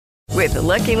With the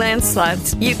Lucky Land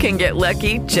Slots, you can get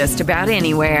lucky just about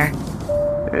anywhere.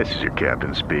 This is your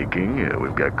captain speaking.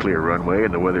 We've got clear runway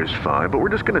and the weather's fine, but we're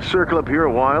just going to circle up here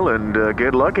a while and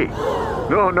get lucky.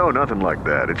 No, nothing like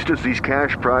that. It's just these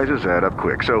cash prizes add up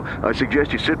quick. So I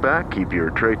suggest you sit back, keep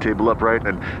your tray table upright,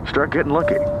 and start getting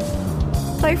lucky.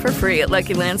 Play for free at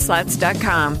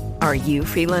LuckyLandSlots.com. Are you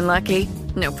feeling lucky?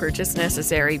 No purchase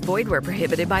necessary. Void where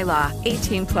prohibited by law.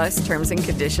 18 plus terms and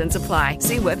conditions apply.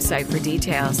 See website for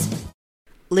details.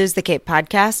 Lose the Cape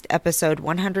Podcast, episode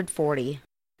 140.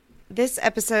 This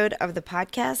episode of the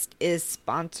podcast is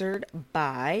sponsored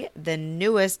by the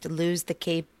newest Lose the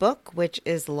Cape book, which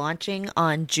is launching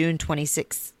on June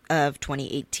 26th of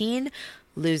 2018.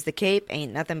 Lose the Cape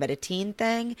Ain't Nothing But a Teen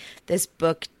Thing. This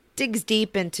book digs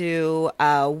deep into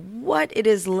what it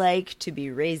is like to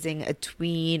be raising a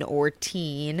tween or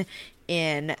teen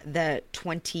in the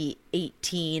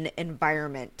 2018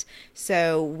 environment.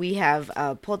 So we have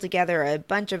pulled together a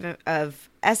bunch of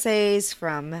essays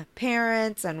from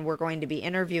parents, and we're going to be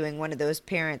interviewing one of those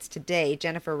parents today,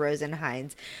 Jennifer Rosen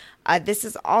Heinz. This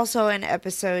is also an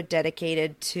episode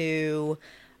dedicated to,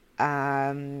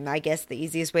 I guess the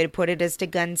easiest way to put it is to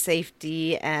gun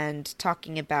safety and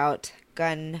talking about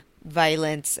gun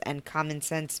violence and common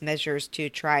sense measures to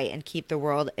try and keep the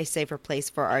world a safer place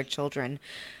for our children.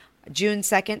 June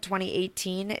 2nd,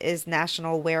 2018 is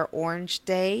National Wear Orange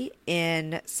Day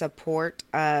in support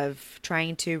of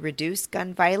trying to reduce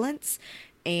gun violence,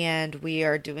 and we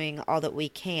are doing all that we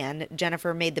can.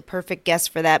 Jennifer made the perfect guest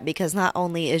for that because not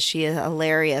only is she a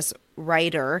hilarious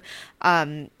writer,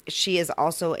 she is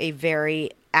also a very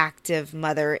active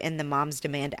mother in the Moms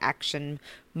Demand Action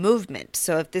movement.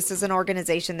 So if this is an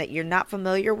organization that you're not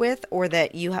familiar with, or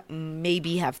that you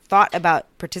maybe have thought about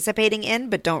participating in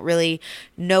but don't really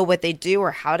know what they do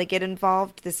or how to get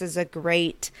involved, this is a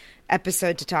great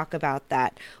episode to talk about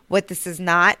that. What this is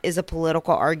not is a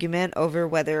political argument over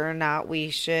whether or not we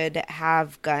should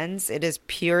have guns. It is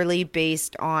purely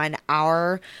based on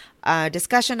our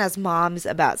discussion as moms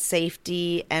about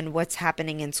safety and what's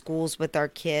happening in schools with our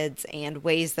kids and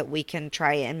ways that we can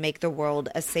try and make the world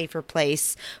a safer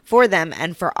place for them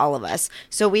and for all of us.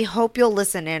 So we hope you'll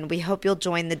listen in. We hope you'll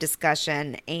join the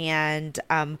discussion, and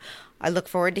I look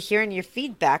forward to hearing your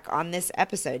feedback on this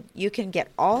episode. You can get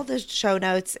all the show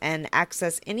notes and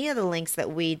access any of the links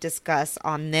that we discuss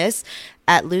on this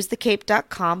at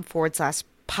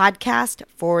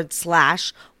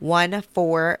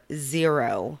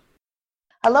losethecape.com/podcast/140.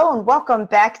 Hello and welcome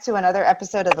back to another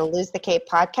episode of the Lose the Cape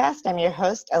podcast. I'm your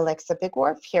host, Alexa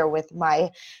Bigworth, here with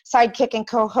my sidekick and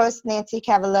co-host, Nancy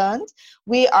Cavallone.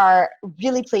 We are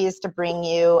really pleased to bring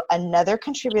you another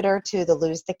contributor to the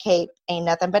Lose the Cape Ain't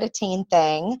Nothing But a Teen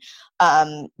Thing,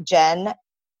 Jen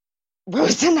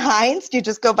Rosen Heinz. Do you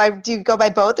go by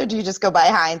both, or do you just go by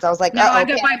Heinz? I was like, no, I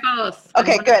go by both.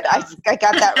 Okay, good. I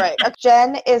got that right.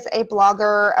 Jen is a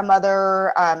blogger, a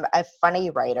mother, a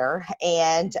funny writer,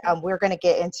 and we're going to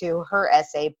get into her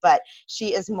essay, but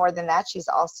she is more than that. She's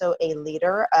also a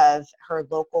leader of her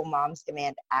local Moms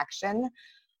Demand Action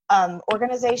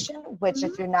organization, which,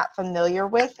 if you're not familiar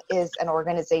with, is an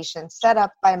organization set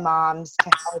up by moms to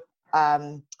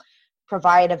help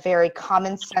provide a very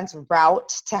common sense route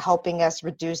to helping us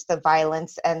reduce the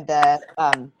violence and the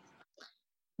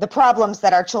problems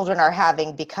that our children are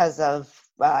having because of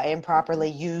improperly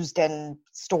used and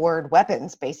stored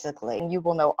weapons, basically. And you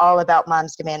will know all about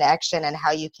Moms Demand Action and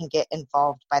how you can get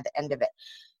involved by the end of it.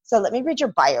 So let me read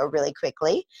your bio really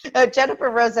quickly. Jennifer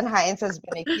Rosen Heinz has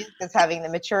been accused as having the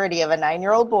maturity of a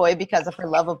 9-year-old boy because of her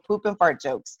love of poop and fart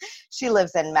jokes. She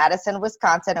lives in Madison,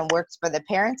 Wisconsin, and works for the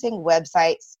parenting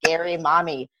website Scary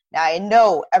Mommy. Now, I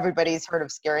know everybody's heard of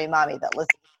Scary Mommy that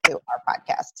listens to our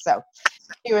podcast. So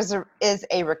she is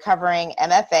a recovering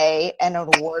MFA and an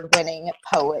award-winning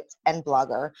poet and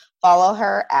blogger. Follow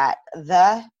her at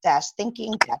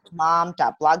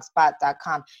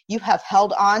the-thinking-mom.blogspot.com. You have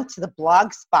held on to the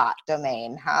Blogspot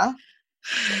domain, huh?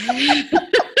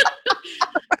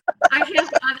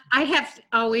 I have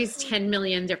always 10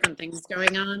 million different things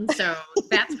going on, so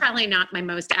that's probably not my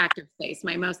most active place.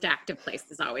 My most active place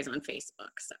is always on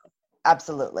Facebook. So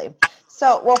absolutely.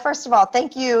 So, well, first of all,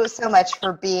 thank you so much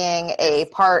for being a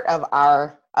part of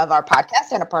our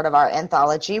podcast and a part of our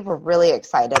anthology. We're really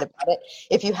excited about it.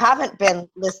 If you haven't been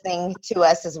listening to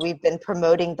us as we've been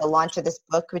promoting the launch of this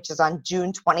book, which is on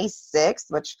June 26th,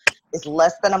 which is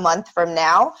less than a month from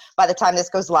now. By the time this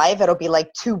goes live, it'll be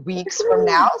like 2 weeks from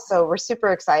now. So we're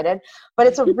super excited. But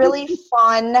it's a really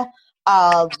fun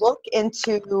look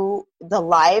into the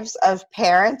lives of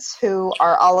parents who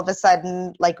are all of a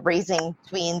sudden like raising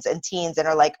tweens and teens and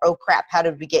are like, oh crap, how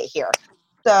did we get here?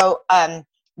 So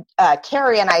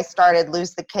Carrie and I started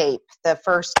Lose the Cape, the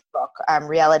first book,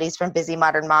 Realities from Busy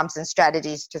Modern Moms and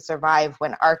Strategies to Survive,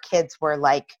 when our kids were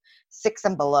like 6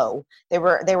 and below. They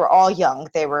were all young.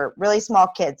 They were really small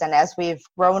kids. And as we've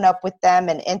grown up with them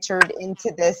and entered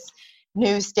into this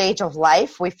new stage of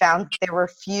life, we found there were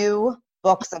few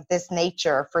books of this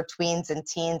nature for tweens and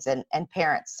teens and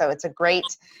parents. So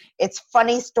it's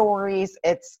funny stories.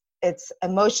 It's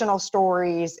emotional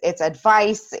stories. It's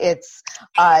advice. It's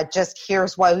just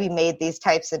here's why we made these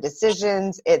types of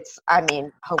decisions. It's,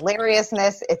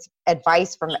 hilariousness. It's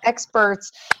advice from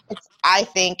experts. It's, I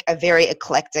think, a very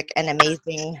eclectic and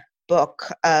amazing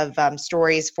book of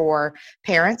stories for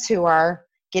parents who are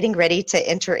getting ready to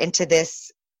enter into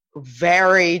this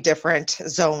very different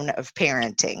zone of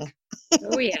parenting.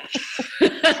 Oh, yeah.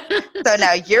 So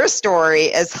now your story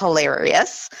is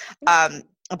hilarious.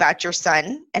 About your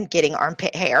son and getting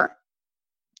armpit hair.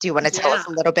 Do you want to tell us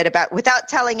a little bit about, without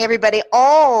telling everybody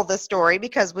all the story,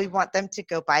 because we want them to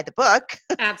go buy the book?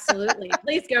 Absolutely.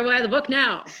 Please go buy the book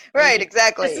now. Right,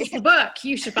 exactly. This is the book.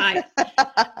 You should buy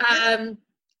it.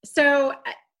 So,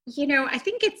 I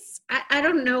think I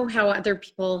don't know how other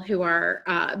people who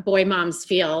are boy moms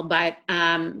feel, but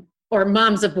or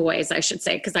moms of boys, I should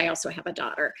say, because I also have a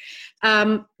daughter.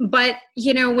 But,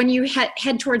 when you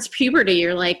head towards puberty,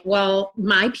 you're like, well,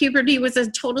 my puberty was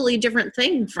a totally different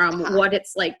thing from what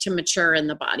it's like to mature in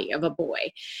the body of a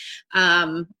boy.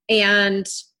 And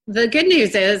the good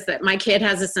news is that my kid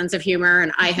has a sense of humor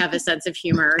and I have a sense of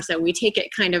humor. So we take it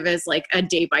kind of as like a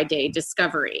day-by-day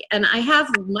discovery. And I have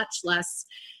much less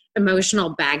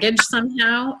emotional baggage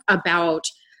somehow about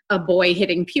a boy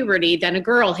hitting puberty than a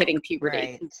girl hitting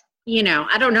puberty. Right.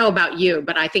 I don't know about you,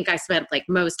 but I think I spent like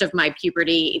most of my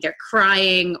puberty either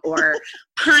crying or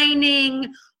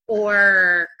pining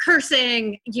or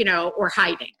cursing, or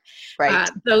hiding. Right.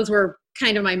 Those were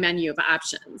kind of my menu of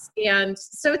options. And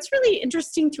so it's really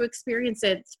interesting to experience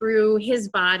it through his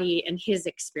body and his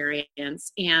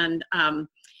experience. And,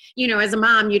 as a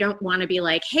mom, you don't want to be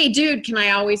like, hey, dude, can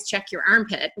I always check your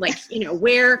armpit? Like,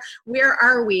 where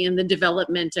are we in the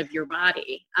development of your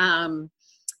body?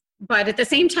 But at the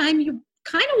same time, you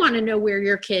kind of want to know where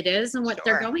your kid is and what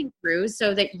they're going through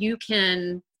so that you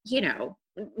can,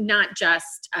 not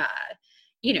just,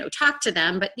 talk to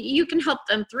them, but you can help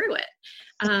them through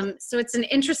it. So it's an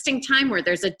interesting time where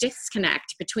there's a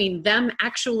disconnect between them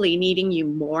actually needing you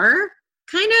more,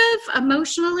 kind of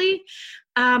emotionally,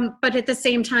 but at the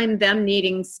same time, them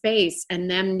needing space and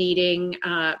them needing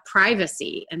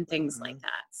privacy and things like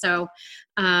that. So,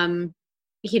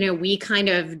 we kind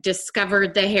of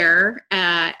discovered the hair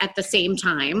at the same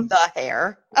time. The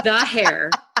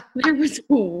hair. There was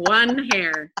one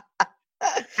hair.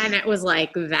 And it was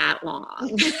like that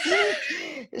long.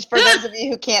 For those of you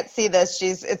who can't see this,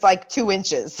 it's like 2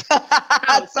 inches.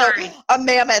 Oh, sorry. So a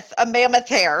mammoth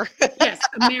hair. Yes,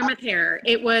 a mammoth hair.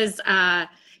 It was,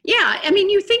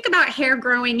 you think about hair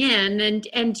growing in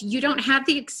and you don't have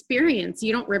the experience.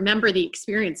 You don't remember the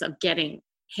experience of getting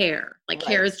hair. Like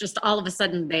hair is just all of a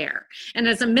sudden there. And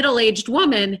as a middle-aged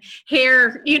woman,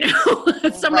 hair,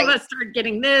 some of us start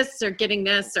getting this or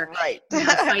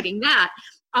fighting that.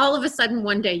 All of a sudden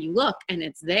one day you look and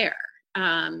it's there.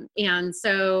 And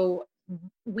so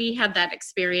we had that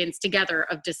experience together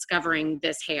of discovering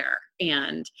this hair,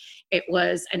 and it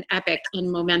was an epic and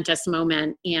momentous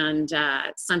moment, and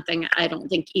something I don't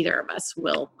think either of us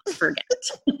will forget.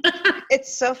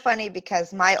 It's so funny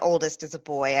because my oldest is a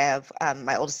boy. I have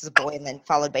my oldest is a boy and then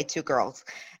followed by 2 girls.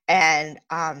 And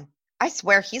I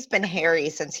swear he's been hairy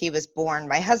since he was born.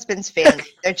 My husband's family,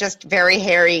 they're just very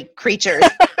hairy creatures.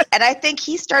 And I think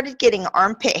he started getting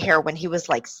armpit hair when he was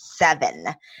like 7.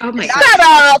 Oh my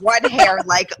God! One hair,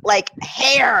 like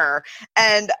hair,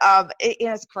 and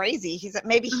it's crazy.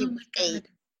 Maybe he was 8,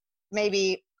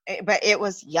 maybe, but it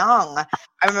was young.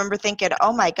 I remember thinking,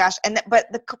 oh my gosh,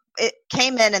 it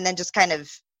came in and then just kind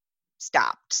of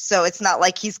stopped. So it's not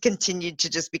like he's continued to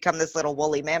just become this little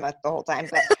woolly mammoth the whole time.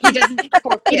 But he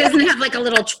doesn't have like a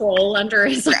little troll under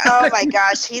his arm. Oh my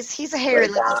gosh, he's a hairy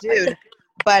little dude.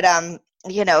 But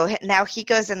now he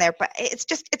goes in there, but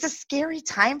it's a scary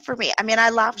time for me. I mean, I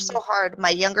laughed so hard.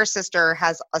 My younger sister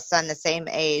has a son the same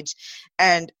age,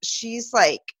 and she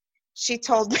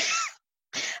told me,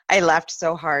 I laughed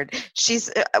so hard.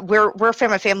 We're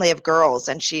from a family of girls,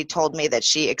 and she told me that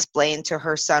she explained to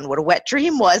her son what a wet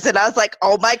dream was, and I was like,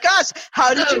 oh my gosh,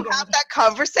 how did you have that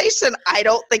conversation? I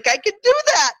don't think I could do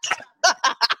that.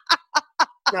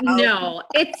 No,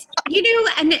 it's,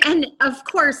 and of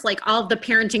course, like all of the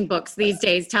parenting books these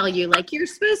days tell you, like, you're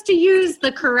supposed to use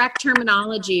the correct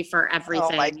terminology for everything.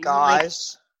 Oh my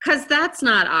gosh. Because that's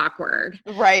not awkward.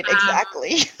 Right,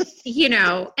 exactly.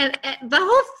 And the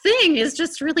whole thing is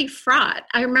just really fraught.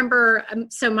 I remember,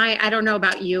 I don't know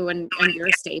about you and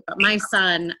your state, but my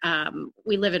son,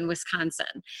 we live in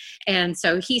Wisconsin. And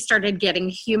so he started getting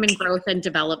human growth and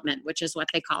development, which is what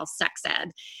they call sex ed,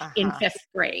 in 5th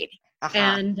grade.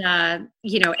 And,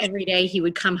 every day he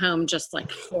would come home just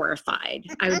like horrified.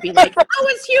 I would be like, how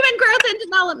is human growth and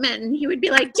development? And he would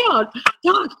be like, talk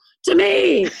to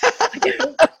me. I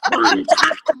don't want to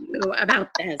talk to you about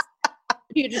this.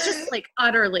 He was just like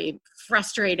utterly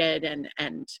frustrated and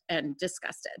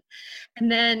disgusted.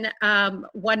 And then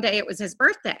one day it was his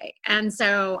birthday. And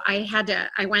so I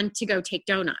went to go take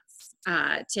donuts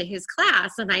to his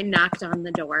class, and I knocked on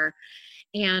the door.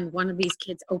 And one of these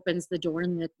kids opens the door,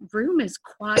 and the room is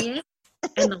quiet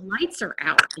and the lights are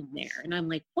out in there. And I'm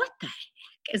like, what the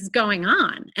heck is going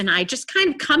on? And I just kind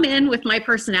of come in with my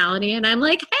personality, and I'm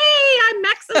like, hey, I'm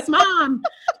Max's mom.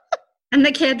 And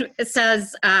the kid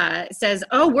says,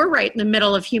 oh, we're right in the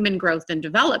middle of human growth and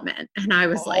development. And I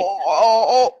was like,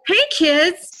 hey,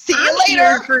 kids. See you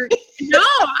later.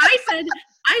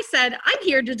 I said, I'm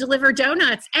here to deliver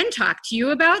donuts and talk to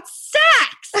you about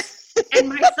sex. And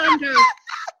my son goes,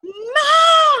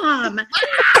 Mom!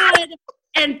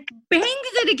 And bangs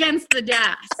it against the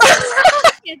desk.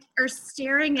 The kids are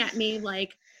staring at me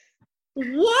like,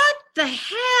 what the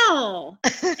hell?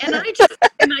 And I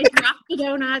dropped the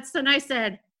donuts and I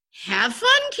said, have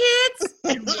fun, kids,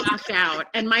 and walked out.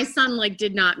 And my son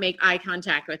did not make eye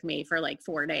contact with me for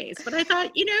 4 days. But I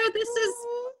thought, this is,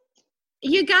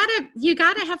 you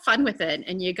gotta have fun with it,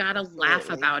 and you gotta laugh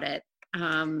about it.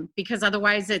 Because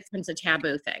otherwise it's a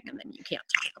taboo thing, and then you can't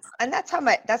talk about it. And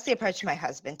that's the approach my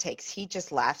husband takes. He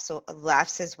just laughs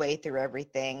his way through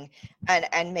everything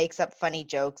and makes up funny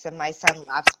jokes, and my son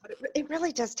laughs, but it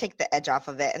really does take the edge off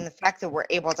of it. And the fact that we're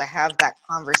able to have that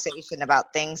conversation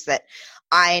about things that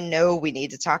I know we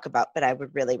need to talk about, but I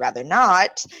would really rather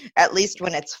not, at least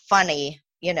when it's funny,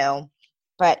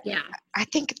 But yeah. I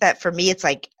think that for me, it's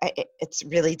it's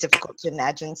really difficult to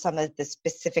imagine some of the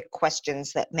specific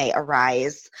questions that may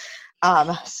arise.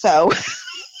 Arise.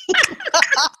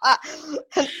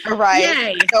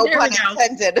 Yay. No pun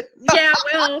intended. Yeah,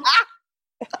 well,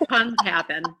 puns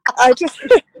happen.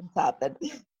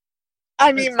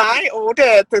 I mean, my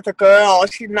oldest is a girl.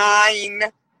 She's 9.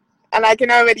 And I can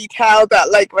already tell that,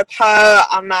 with her,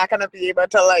 I'm not going to be able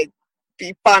to,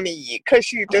 be funny because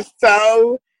she's just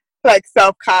so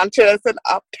self-conscious and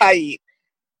uptight.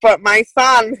 But my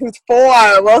son, who's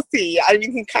 4, we'll see. I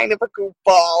mean, he's kind of a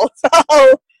goofball. So,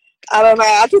 I don't know.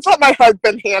 I'll just let my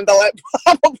husband handle it,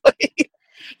 probably.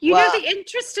 The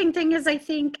interesting thing is I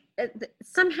think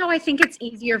it's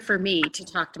easier for me to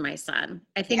talk to my son.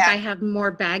 I think I have more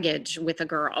baggage with a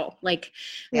girl.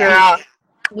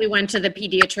 We went to the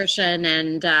pediatrician,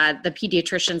 and the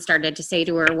pediatrician started to say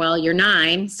to her, well, you're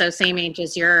 9, so same age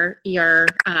as your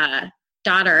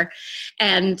daughter.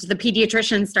 And the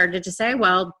pediatrician started to say,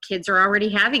 well, kids are already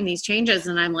having these changes.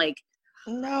 And I'm like,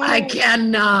 no, I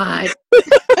cannot.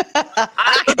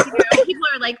 People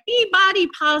are like, be body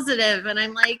positive. And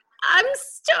I'm like, I'm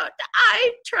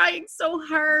trying so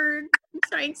hard.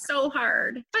 But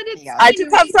it's, I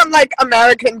just have some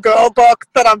American Girl books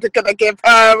that I'm just going to give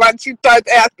her when she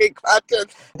starts asking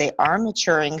questions. They are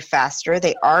maturing faster.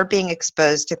 They are being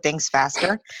exposed to things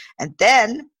faster. And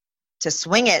then to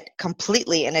swing it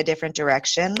completely in a different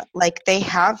direction, they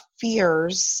have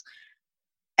fears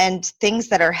and things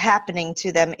that are happening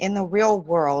to them in the real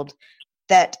world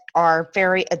that are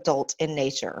very adult in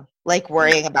nature, like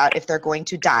worrying about if they're going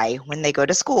to die when they go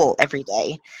to school every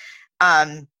day.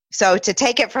 So to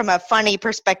take it from a funny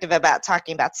perspective about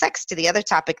talking about sex to the other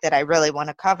topic that I really want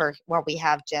to cover while we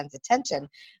have Jen's attention,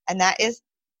 and that is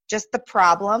just the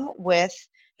problem with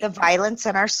the violence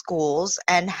in our schools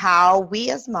and how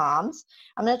we as moms,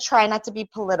 I'm going to try not to be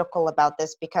political about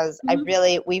this because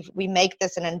we make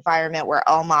this an environment where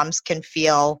all moms can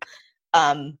feel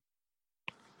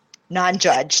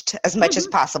non-judged as much as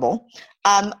possible.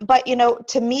 But,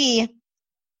 to me,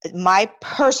 my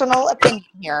personal opinion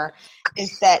here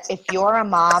is that if you're a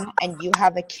mom and you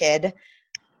have a kid,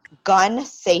 gun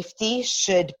safety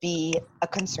should be a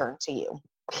concern to you,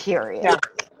 period. Yeah.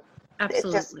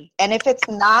 Absolutely. And if it's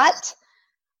not,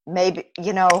 maybe,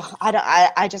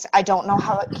 I don't know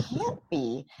how it can't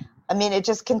be. I mean, it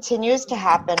just continues to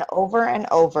happen over and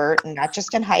over, not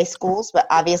just in high schools, but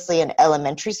obviously in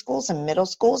elementary schools and middle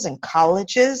schools and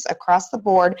colleges across the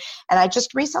board. And I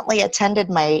just recently attended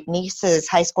my niece's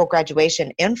high school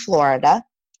graduation in Florida,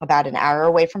 about an hour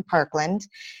away from Parkland.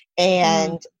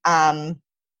 And,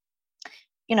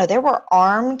 there were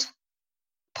armed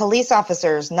police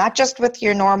officers, not just with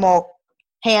your normal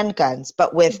handguns,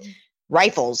 but with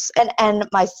rifles. And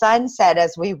my son said,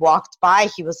 as we walked by,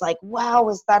 he was like, wow,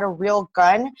 is that a real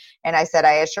gun? And I said,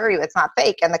 I assure you it's not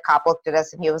fake. And the cop looked at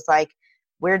us and he was like,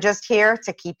 we're just here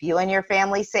to keep you and your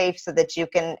family safe so that you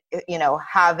can,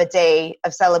 have a day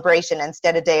of celebration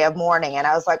instead of a day of mourning. And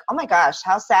I was like, oh my gosh,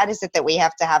 how sad is it that we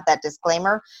have to have that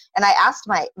disclaimer? And I asked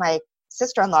my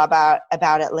sister-in-law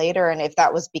about it later, and if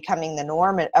that was becoming the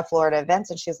norm at Florida events.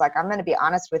 And she's like, I'm going to be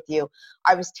honest with you,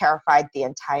 I was terrified the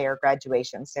entire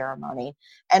graduation ceremony.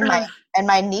 And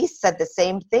my niece said the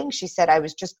same thing. She said, I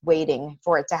was just waiting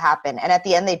for it to happen. And at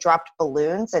the end, they dropped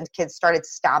balloons and kids started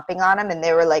stomping on them. And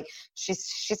they were like, she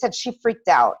said she freaked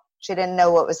out. She didn't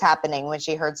know what was happening when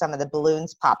she heard some of the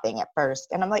balloons popping at first.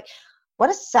 And I'm like, what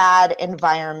a sad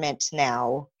environment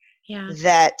now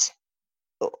that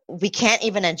we can't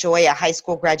even enjoy a high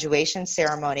school graduation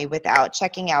ceremony without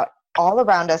checking out all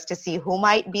around us to see who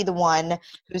might be the one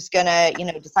who's going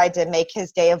to, decide to make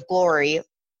his day of glory.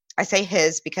 I say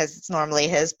his because it's normally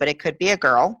his, but it could be a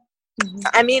girl.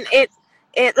 I mean, it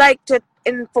like just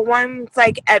informs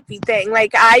like everything.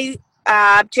 Like Jen,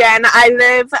 I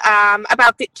live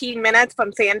about 15 minutes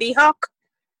from Sandy Hook.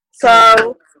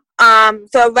 So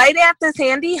right after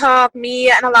Sandy Hook, me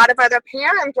and a lot of other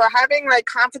parents were having like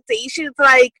conversations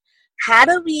like, how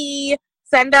do we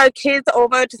send our kids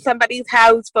over to somebody's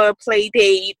house for a play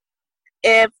date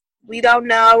if we don't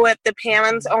know if the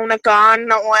parents own a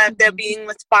gun or if they're being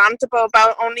responsible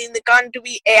about owning the gun? Do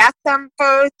we ask them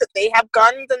first if they have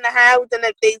guns in the house? And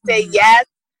if they say yes,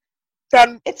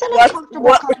 then it's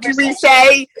what do we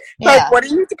say? Yeah. Like, what are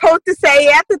you supposed to say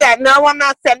after that? No, I'm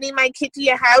not sending my kid to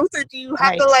your house. Or do you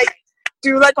have to like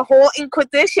do like a whole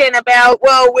inquisition about,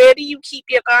 well, where do you keep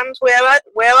your guns? Where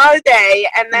are they?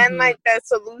 And then like the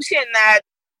solution that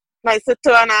my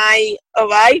sister and I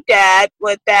arrived at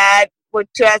was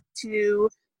just to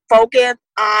focus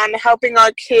on helping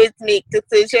our kids make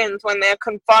decisions when they're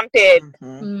confronted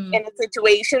in a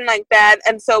situation like that.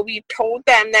 And so we told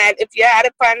them that if you're at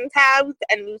a friend's house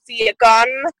and you see a gun,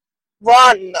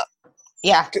 run.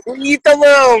 Yeah. Leave the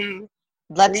room.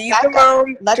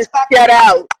 Get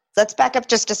out. Let's back up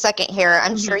just a second here.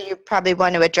 I'm sure you probably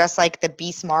want to address like the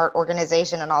Be Smart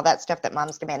organization and all that stuff that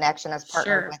Moms Demand Action has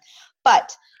partnered with.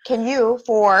 But can you,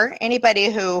 for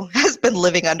anybody who has been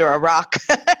living under a rock,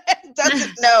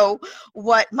 doesn't know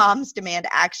what Moms Demand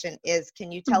Action is,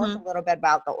 can you tell us a little bit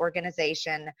about the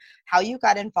organization, how you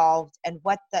got involved, and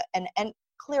what and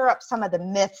clear up some of the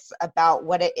myths about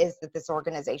what it is that this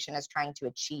organization is trying to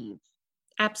achieve?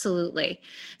 Absolutely.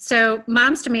 So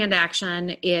Moms Demand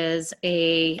Action is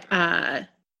a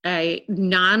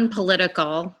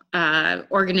non-political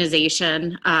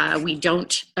organization. We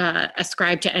don't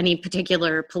ascribe to any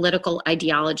particular political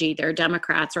ideology. They're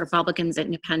Democrats, Republicans,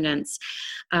 Independents,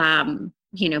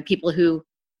 people who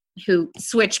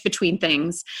switch between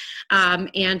things.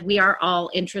 And we are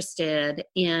all interested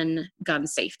in gun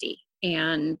safety.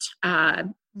 And,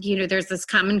 there's this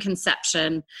common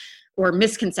conception, or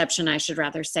misconception, I should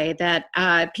rather say, that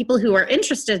people who are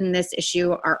interested in this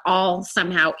issue are all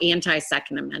somehow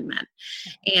anti-Second Amendment.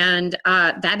 And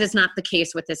that is not the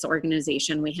case with this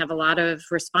organization. We have a lot of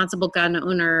responsible gun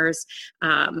owners,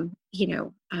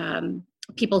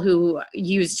 people who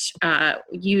used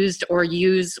or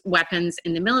use weapons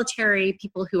in the military,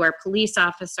 people who are police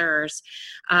officers,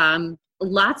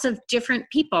 lots of different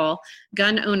people,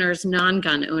 gun owners,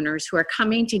 non-gun owners, who are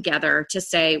coming together to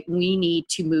say, we need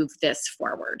to move this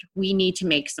forward. We need to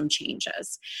make some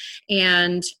changes.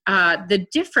 And the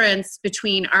difference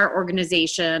between our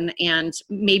organization and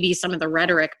maybe some of the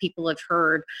rhetoric people have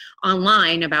heard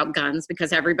online about guns,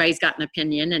 because everybody's got an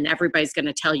opinion and everybody's going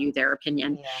to tell you their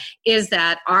opinion, is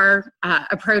that our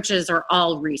approaches are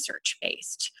all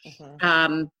research-based.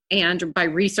 And by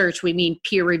research, we mean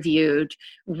peer-reviewed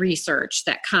research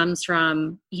that comes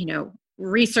from,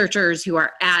 researchers who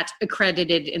are at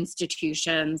accredited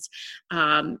institutions,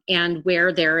 and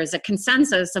where there is a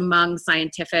consensus among the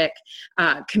scientific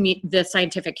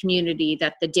community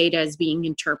that the data is being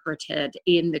interpreted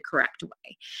in the correct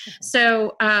way.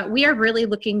 So we are really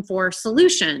looking for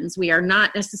solutions. We are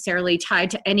not necessarily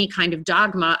tied to any kind of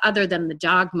dogma other than the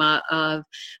dogma of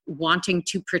wanting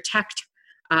to protect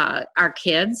our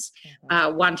kids,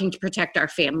 wanting to protect our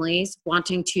families,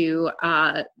 wanting to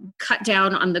cut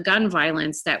down on the gun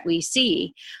violence that we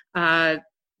see,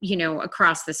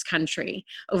 across this country.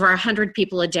 Over 100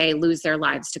 people a day lose their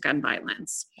lives to gun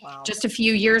violence. Wow. Just a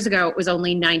few years ago, it was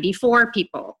only 94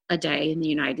 people a day in the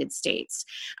United States.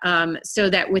 So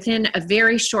that within a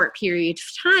very short period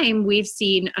of time, we've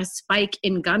seen a spike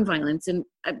in gun violence. And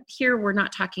here we're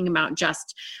not talking about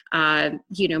just,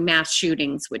 mass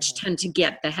shootings, which tend to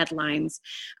get the headlines.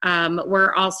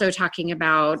 We're also talking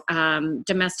about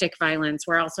domestic violence.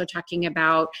 We're also talking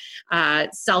about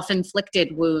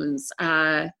self-inflicted wounds,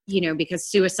 because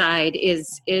suicide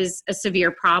is a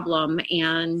severe problem.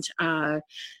 And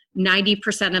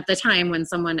 90% of the time when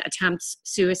someone attempts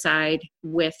suicide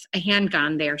with a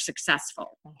handgun, they are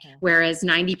successful. Whereas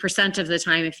 90% of the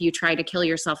time, if you try to kill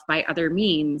yourself by other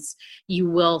means, you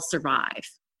will survive.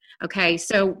 Okay,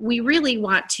 so we really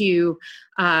want to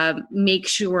make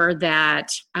sure that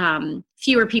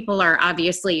fewer people are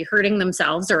obviously hurting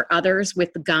themselves or others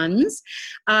with guns,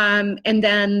 and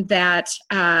then that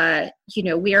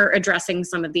we are addressing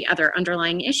some of the other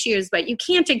underlying issues. But you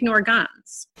can't ignore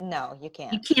guns. No, you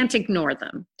can't. You can't ignore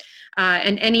them.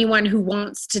 And anyone who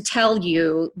wants to tell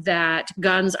you that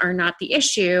guns are not the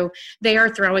issue, they are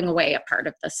throwing away a part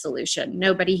of the solution.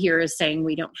 Nobody here is saying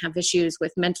we don't have issues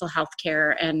with mental health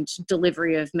care and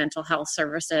delivery of mental health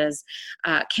services,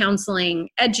 counseling,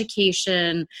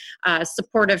 education,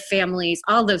 supportive families,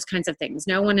 all those kinds of things.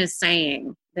 No one is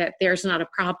saying that there's not a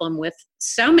problem with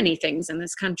so many things in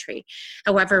this country.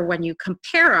 However, when you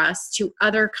compare us to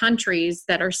other countries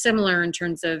that are similar in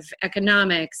terms of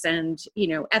economics and,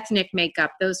 ethnic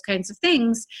makeup, those kinds of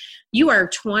things, we are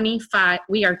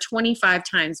 25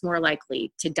 times more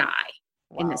likely to die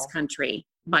in this country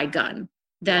by gun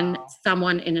than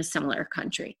someone in a similar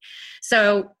country.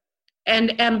 So,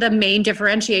 and the main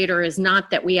differentiator is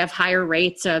not that we have higher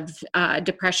rates of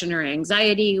depression or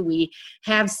anxiety. We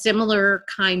have similar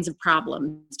kinds of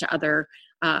problems to other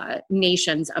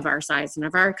nations of our size and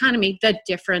of our economy. The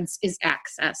difference is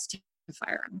access to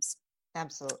firearms.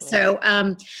 Absolutely. So,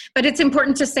 but it's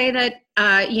important to say that,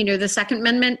 the Second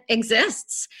Amendment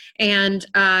exists and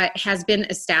has been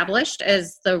established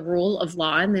as the rule of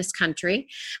law in this country.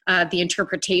 The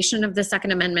interpretation of the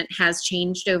Second Amendment has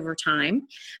changed over time.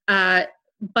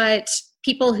 But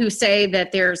people who say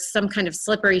that there's some kind of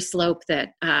slippery slope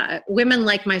that women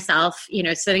like myself,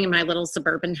 sitting in my little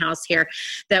suburban house here,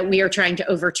 that we are trying to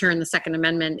overturn the Second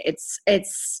Amendment,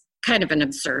 it's kind of an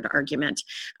absurd argument.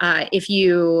 If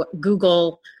you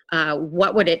Google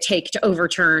what would it take to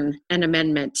overturn an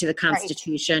amendment to the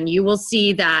Constitution, you will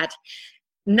see that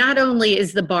not only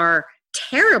is the bar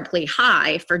terribly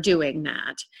high for doing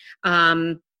that,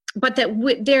 but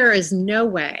that there is no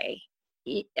way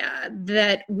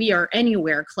that we are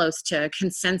anywhere close to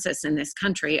consensus in this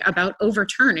country about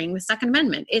overturning the Second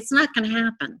Amendment. It's not going to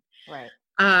happen. Right.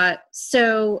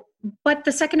 But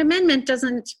the Second Amendment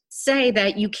doesn't say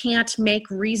that you can't make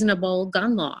reasonable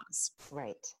gun laws.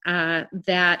 Right.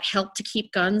 That help to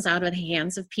keep guns out of the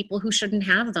hands of people who shouldn't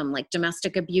have them, like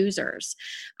domestic abusers.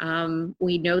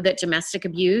 We know that domestic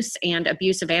abuse and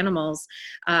abuse of animals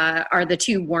are the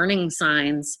two warning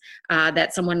signs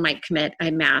that someone might commit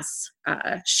a mass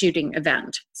shooting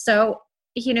event. So,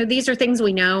 these are things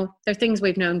we know. They're things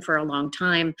we've known for a long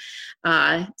time.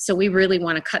 So we really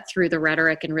want to cut through the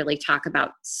rhetoric and really talk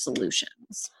about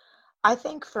solutions. I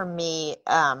think for me,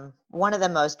 one of the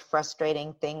most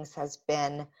frustrating things has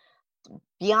been,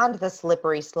 beyond the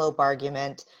slippery slope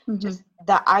argument, just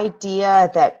the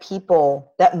idea that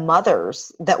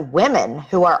mothers, that women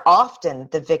who are often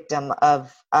the victim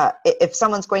of, if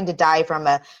someone's going to die from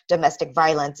a domestic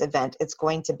violence event, it's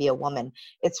going to be a woman.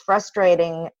 It's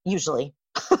frustrating, usually.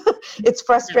 It's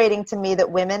frustrating to me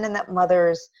that women and that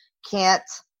mothers can't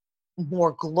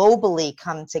more globally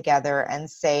come together and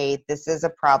say, this is a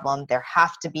problem. There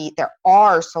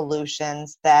are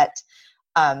solutions that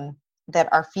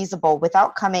are feasible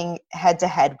without coming head to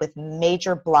head with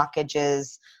major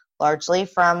blockages, largely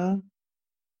from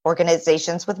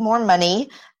organizations with more money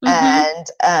and,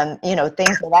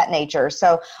 things of that nature.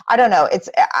 So I don't know.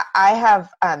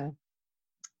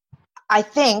 I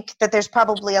think that there's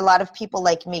probably a lot of people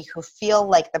like me who feel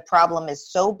like the problem is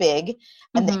so big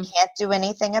and they can't do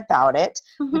anything about it,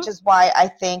 which is why I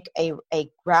think a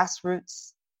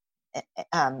grassroots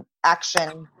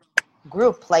action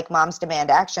group like Moms Demand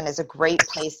Action is a great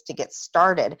place to get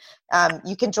started.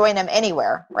 You can join them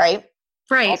anywhere, right?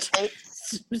 Right.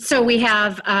 So we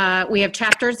have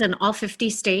chapters in all 50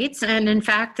 states, and in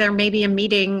fact, there may be a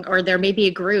meeting or there may be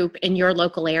a group in your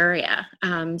local area.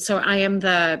 So I am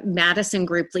the Madison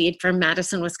group lead from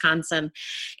Madison, Wisconsin,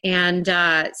 and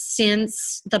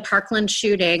since the Parkland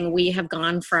shooting, we have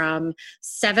gone from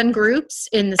 7 groups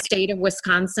in the state of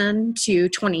Wisconsin to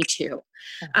 22.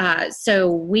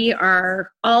 So we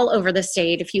are all over the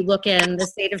state. If you look in the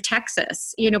state of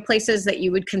Texas, places that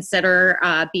you would consider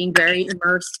being very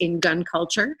immersed in gun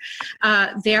culture,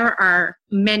 there are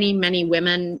many, many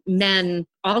women, men,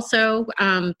 also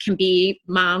can be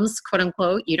moms, quote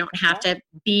unquote. You don't have to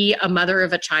be a mother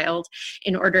of a child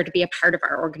in order to be a part of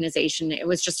our organization. It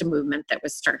was just a movement that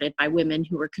was started by women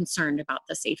who were concerned about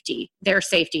their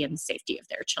safety and the safety of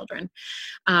their children.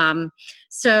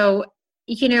 So,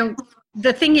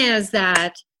 the thing is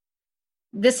that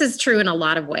this is true in a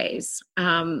lot of ways,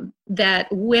 that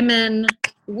women,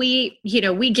 we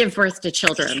give birth to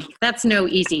children. That's no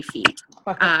easy feat.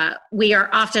 We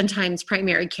are oftentimes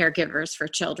primary caregivers for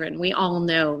children. We all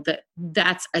know that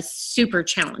that's a super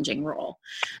challenging role.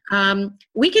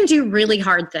 We can do really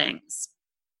hard things.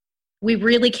 We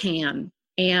really can.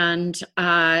 And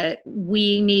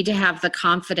we need to have the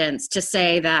confidence to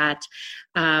say that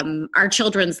our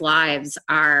children's lives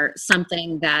are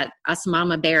something that us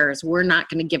mama bears, we're not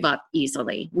going to give up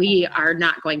easily. We are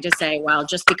not going to say, well,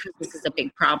 just because this is a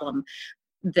big problem,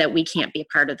 that we can't be a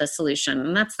part of the solution.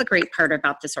 And that's the great part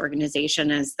about this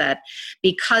organization, is that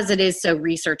because it is so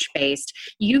research-based,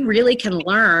 you really can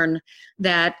learn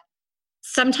that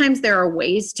sometimes there are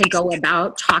ways to go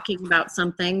about talking about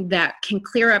something that can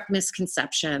clear up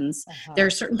misconceptions. There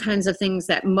are certain kinds of things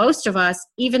that most of us,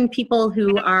 even people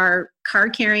who are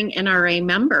card-carrying NRA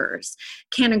members,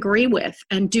 can agree with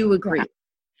and do agree. Yeah.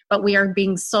 But we are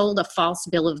being sold a false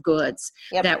bill of goods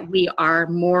that we are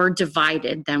more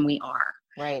divided than we are.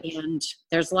 Right. And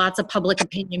there's lots of public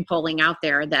opinion polling out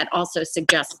there that also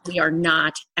suggests we are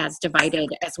not as divided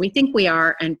as we think we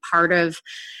are. And part of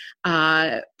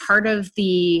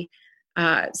the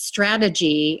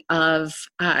strategy of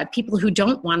people who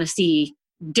don't want to see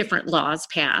different laws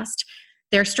passed,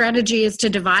 their strategy is to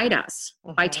divide us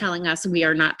by telling us we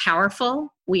are not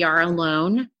powerful, we are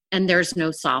alone, and there's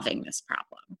no solving this problem.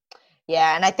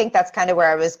 Yeah, and I think that's kind of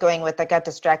where I was going with. I got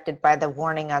distracted by the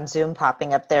warning on Zoom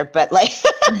popping up there, but like,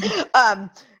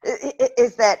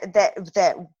 is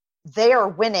that they are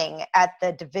winning at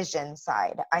the division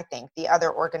side. I think the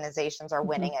other organizations are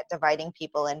winning at dividing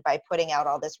people, and by putting out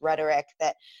all this rhetoric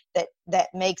that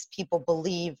makes people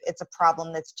believe it's a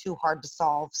problem that's too hard to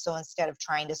solve. So instead of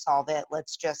trying to solve it,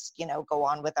 let's just go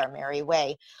on with our merry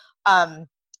way.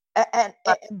 And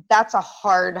that's a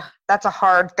hard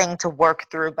thing to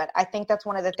work through. But I think that's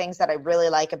one of the things that I really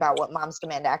like about what Moms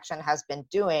Demand Action has been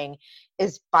doing,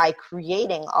 is by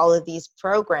creating all of these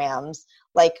programs,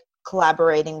 like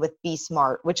collaborating with Be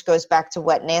Smart, which goes back to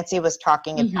what Nancy was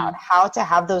talking about, how to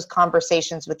have those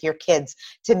conversations with your kids.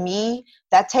 To me,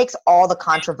 that takes all the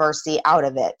controversy out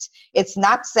of it. It's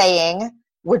not saying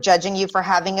we're judging you for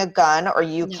having a gun, or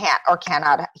you can't or can't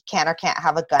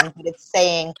have a gun, but it's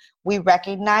saying we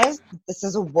recognize that this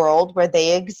is a world where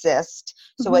they exist.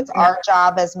 So it's our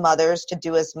job as mothers to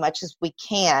do as much as we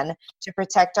can to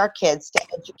protect our kids, to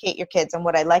educate your kids. And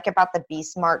what I like about the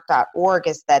besmart.org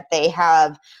is that they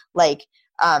have like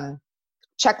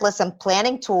checklists and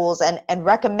planning tools, and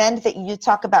recommend that you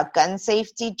talk about gun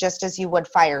safety just as you would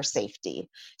fire safety.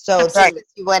 So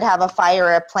you would have a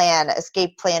fire plan,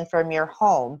 escape plan from your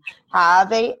home.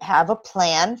 Have a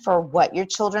plan for what your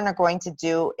children are going to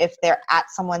do if they're at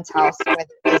someone's house,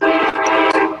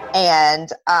 and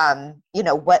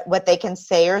what they can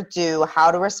say or do,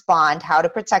 how to respond, how to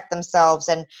protect themselves,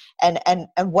 and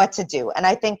what to do. And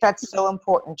I think that's so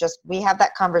important. Just, we have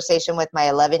that conversation with my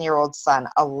 11-year-old son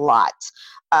a lot.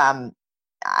 I'm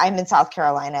in South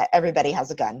Carolina. Everybody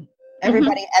has a gun.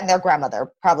 Everybody and their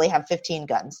grandmother probably have 15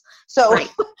 guns. So,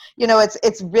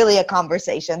 it's really a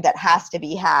conversation that has to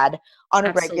be had on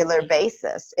a regular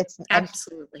basis.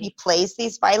 He plays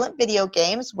these violent video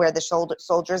games where the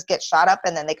soldiers get shot up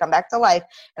and then they come back to life.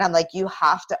 And I'm like, you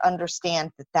have to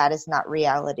understand that is not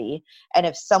reality. And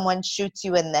if someone shoots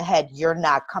you in the head, you're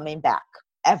not coming back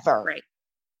ever.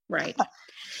 Right.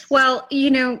 Well,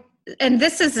 and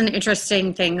this is an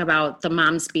interesting thing about the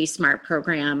Moms Be Smart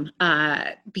program,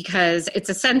 because it's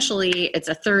a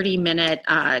 30-minute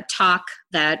talk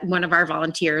that one of our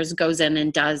volunteers goes in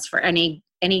and does for any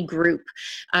group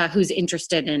who's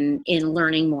interested in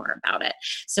learning more about it.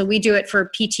 So we do it for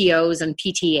PTOs and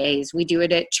PTAs. We do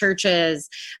it at churches,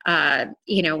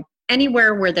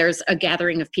 anywhere where there's a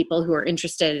gathering of people who are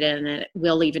interested in it.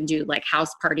 We'll even do like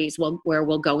house parties where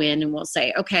we'll go in and we'll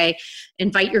say, okay,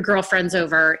 invite your girlfriends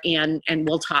over and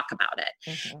we'll talk about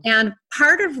it. And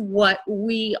part of what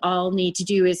we all need to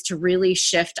do is to really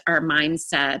shift our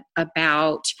mindset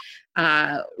about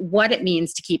what it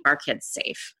means to keep our kids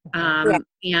safe.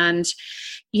 And,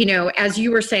 as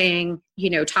you were saying,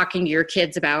 talking to your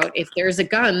kids about if there's a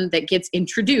gun that gets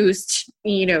introduced,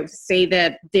 say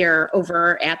that they're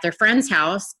over at their friend's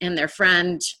house and their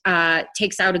friend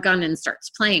takes out a gun and starts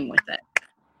playing with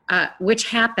it, which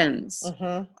happens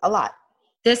a lot.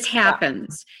 This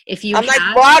happens. If you I'm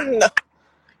like, run.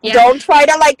 Yeah. Don't try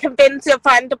to like convince your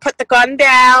friend to put the gun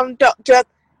down. Don't, just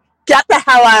get the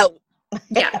hell out.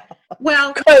 Yeah.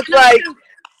 Well, like,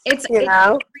 it's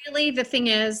really, the thing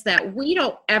is that we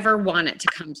don't ever want it to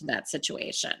come to that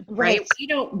situation, right? We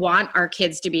don't want our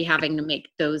kids to be having to make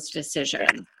those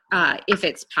decisions if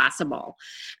it's possible.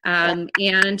 And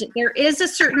there is a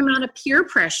certain amount of peer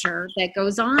pressure that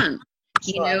goes on.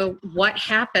 Sure. You know, what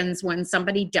happens when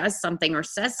somebody does something or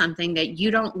says something that you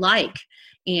don't like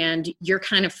and you're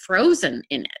kind of frozen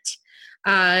in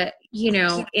it. You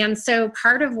know, and so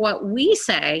part of what we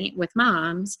say with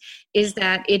moms is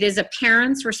that it is a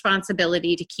parent's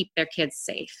responsibility to keep their kids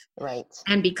safe. Right.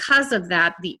 And because of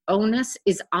that, the onus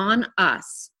is on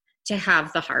us to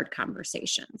have the hard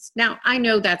conversations. Now, I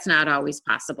know that's not always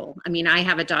possible. I mean, I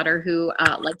have a daughter who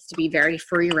likes to be very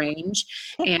free range.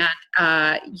 And,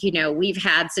 you know, we've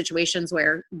had situations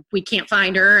where we can't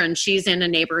find her and she's in a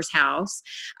neighbor's house.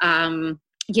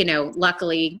 You know,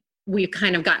 luckily, we've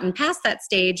kind of gotten past that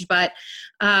stage, but,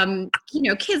 you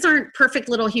know, kids aren't perfect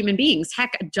little human beings.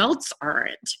 Heck, adults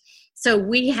aren't. So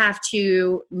we have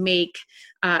to make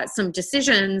some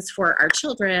decisions for our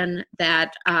children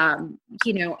that,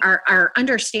 you know, are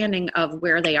understanding of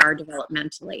where they are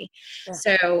developmentally. Yeah.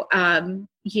 So,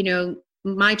 you know,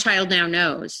 my child now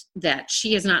knows that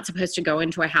she is not supposed to go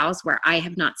into a house where I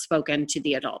have not spoken to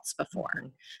the adults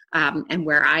before, and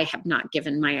where I have not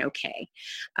given my okay.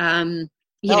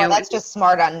 You know, that's just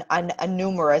smart on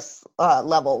numerous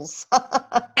levels.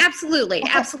 Absolutely.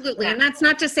 And that's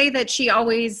not to say that she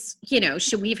always, you know,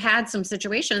 we've had some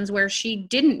situations where she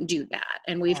didn't do that,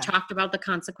 and we've talked about the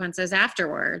consequences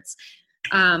afterwards.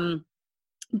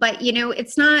 But, you know,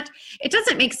 it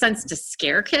doesn't make sense to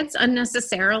scare kids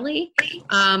unnecessarily,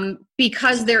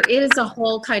 because there is a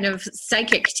whole kind of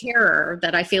psychic terror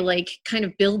that I feel like kind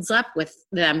of builds up with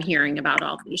them hearing about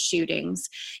all these shootings.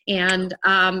 And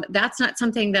that's not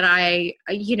something that I,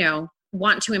 you know,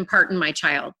 want to impart in my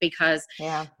child, because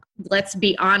let's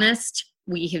be honest,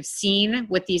 we have seen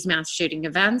with these mass shooting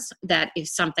events that if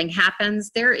something happens,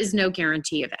 there is no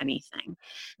guarantee of anything.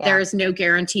 Yeah. There is no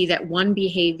guarantee that one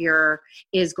behavior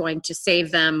is going to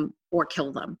save them or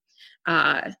kill them.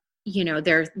 You know,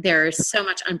 there's so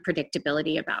much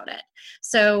unpredictability about it.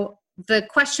 So the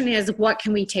question is, what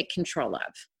can we take control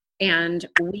of? And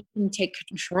we can take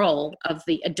control of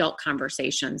the adult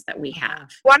conversations that we have.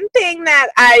 One thing that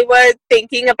I was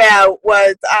thinking about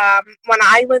was when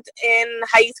I was in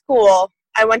high school,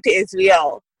 I went to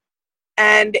Israel.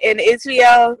 And in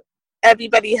Israel,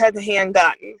 everybody has a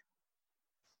handgun.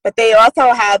 But they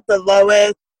also have the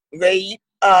lowest rate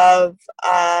of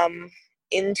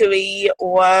injury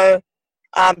or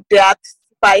deaths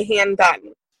by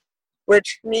handgun,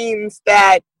 which means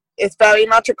that it's very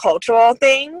much a cultural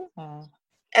thing.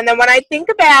 And then when I think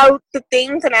about the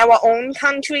things in our own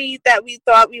country that we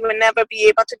thought we would never be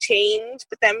able to change,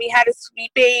 but then we had a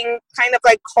sweeping kind of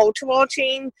like cultural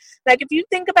change. Like if you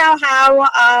think about how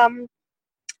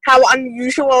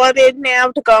unusual it is now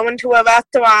to go into a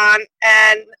restaurant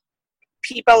and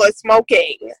people are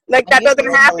smoking. Like that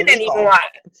doesn't happen anymore.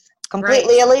 It's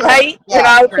completely illegal. Right? Yeah, you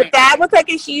know, but that was like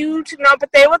a huge, but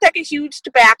there was like a huge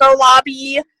tobacco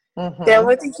lobby. Mm-hmm. That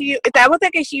was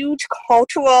like a huge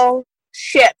cultural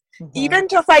shift. Mm-hmm. Even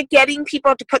just like getting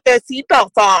people to put their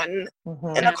seatbelts on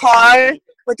in a car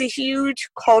was a huge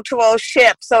cultural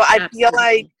shift. So I feel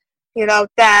like, you know,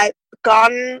 that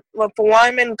gun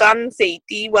reform and gun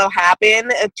safety will happen.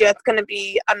 It's just going to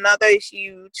be another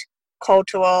huge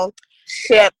cultural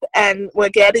shift, and we're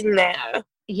getting there.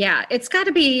 Yeah, it's got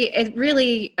to be, I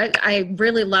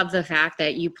really love the fact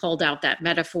that you pulled out that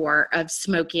metaphor of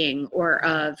smoking or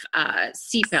of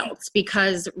seatbelts,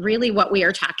 because really what we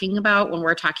are talking about when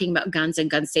we're talking about guns and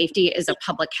gun safety is a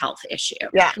public health issue.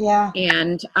 Yeah.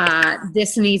 And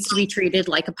this needs to be treated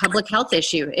like a public health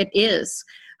issue. It is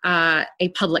a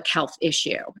public health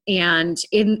issue. And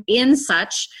in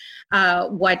such,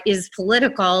 what is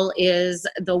political is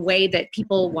the way that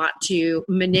people want to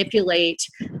manipulate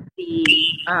the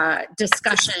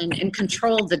discussion and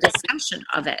control the discussion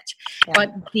of it. Yeah.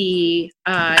 But the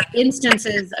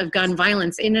instances of gun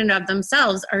violence in and of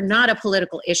themselves are not a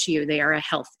political issue. They are a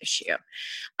health issue.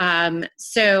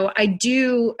 So I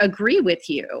do agree with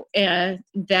you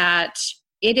that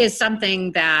it is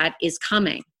something that is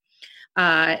coming.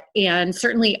 And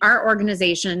certainly our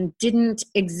organization didn't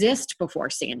exist before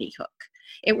Sandy Hook.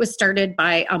 It was started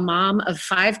by a mom of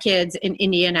 5 kids in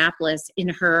Indianapolis in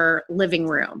her living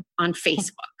room on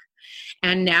Facebook,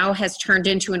 and now has turned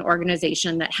into an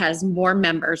organization that has more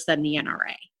members than the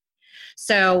NRA.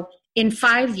 So in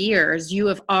 5 years, you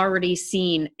have already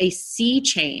seen a sea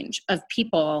change of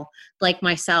people like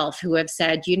myself who have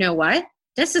said, you know what,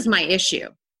 this is my issue.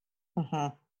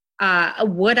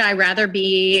 Would I rather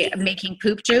be making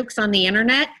poop jokes on the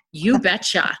internet? You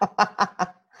betcha.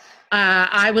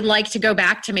 I would like to go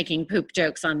back to making poop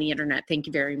jokes on the internet. Thank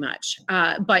you very much.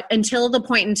 But until the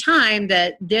point in time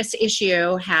that this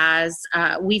issue has,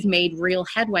 we've made real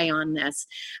headway on this,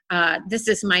 this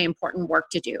is my important work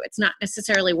to do. It's not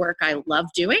necessarily work I love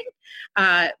doing,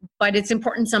 but it's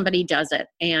important somebody does it.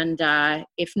 And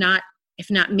if not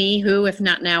me, who? If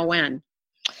not now, when?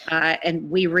 And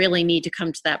we really need to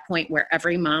come to that point where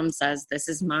every mom says, this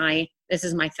is my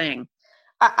thing.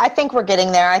 I think we're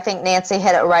getting there. I think Nancy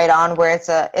hit it right on where it's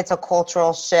a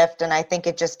cultural shift. And I think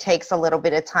it just takes a little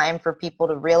bit of time for people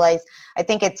to realize. I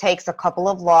think it takes a couple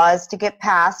of laws to get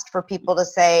passed for people to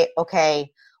say,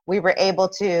 okay, we were able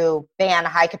to ban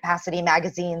high capacity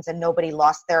magazines and nobody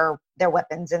lost their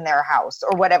weapons in their house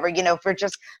or whatever,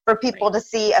 for people to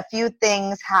see a few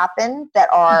things happen that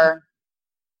are,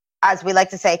 as we like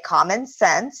to say, common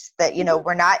sense, that,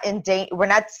 we're not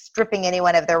stripping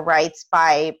anyone of their rights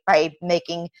by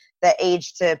making the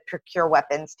age to procure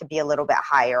weapons to be a little bit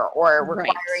higher, or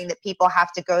requiring that people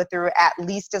have to go through at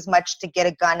least as much to get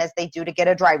a gun as they do to get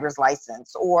a driver's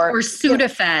license, or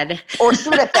Sudafed. Or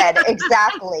Sudafed.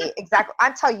 Exactly.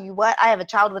 I'm telling you what, I have a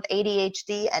child with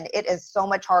ADHD, and it is so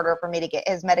much harder for me to get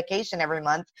his medication every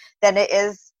month than it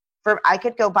is I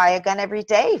could go buy a gun every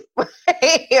day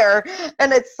here.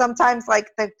 And it's sometimes like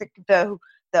the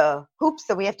hoops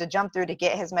that we have to jump through to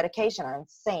get his medication are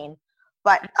insane.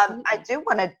 But I do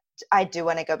want to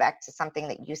go back to something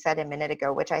that you said a minute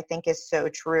ago, which I think is so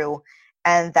true.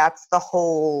 And that's the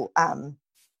whole,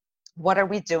 what are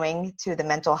we doing to the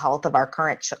mental health of our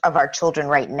children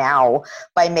right now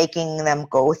by making them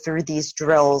go through these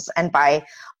drills? And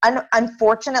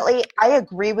unfortunately, I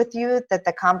agree with you that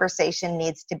the conversation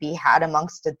needs to be had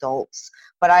amongst adults,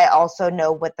 but I also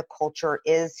know what the culture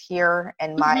is here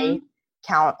and my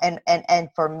count. And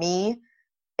for me,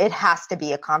 it has to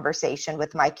be a conversation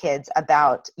with my kids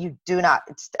about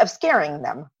of scaring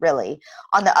them, really.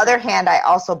 On the other hand, I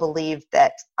also believe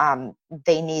that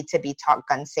they need to be taught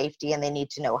gun safety and they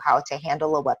need to know how to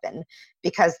handle a weapon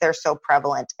because they're so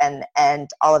prevalent and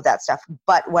all of that stuff.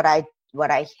 But what I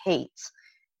hate,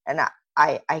 and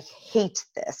I hate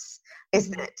this,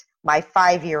 is that my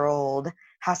 5-year-old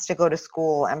has to go to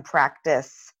school and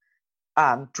practice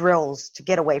drills to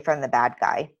get away from the bad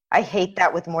guy. I hate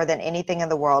that with more than anything in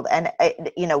the world. And,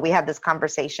 we had this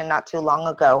conversation not too long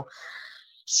ago.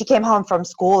 She came home from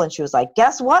school and she was like,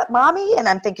 guess what, Mommy? And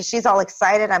I'm thinking, she's all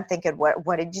excited. I'm thinking,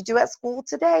 what did you do at school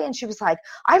today? And she was like,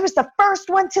 I was the first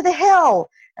one to the hill.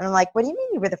 And I'm like, what do you mean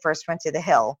you were the first one to the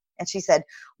hill? And she said,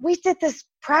 we did this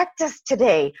practice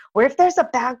today where if there's a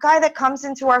bad guy that comes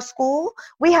into our school,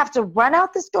 we have to run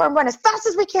out this door and run as fast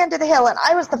as we can to the hill. And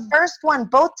I was the first one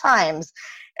both times.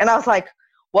 And I was like,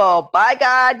 well, by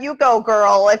God, you go,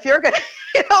 girl. If you're going to,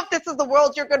 if this is the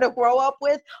world you're going to grow up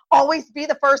with, always be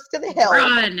the first to the hill.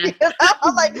 Run.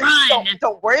 I'm like, Run.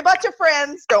 Don't worry about your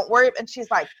friends. Don't worry. And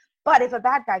she's like, but if a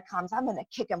bad guy comes, I'm going to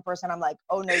kick him first. And I'm like,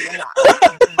 oh, no, you're not.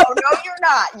 Oh, no, you're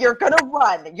not. You're going to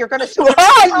run. You're going to run to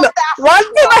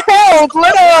the hills,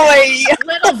 literally.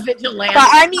 Little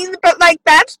vigilante. But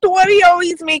that story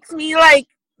always makes me,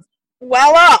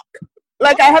 well up.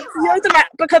 I have fears about,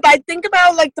 because I think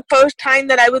about, the first time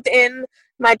that I was in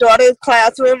my daughter's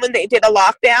classroom when they did a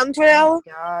lockdown drill. Oh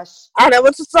my gosh. And it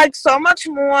was just, so much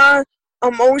more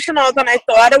emotional than I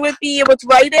thought it would be. It was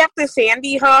right after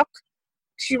Sandy Hook.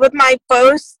 She was my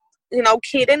first,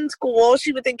 kid in school.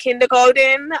 She was in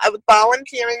kindergarten. I was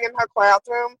volunteering in her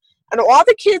classroom. And all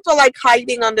the kids were,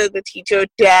 hiding under the teacher's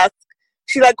desk.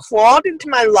 She, crawled into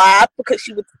my lap because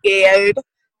she was scared.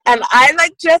 And I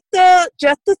just the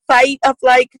sight of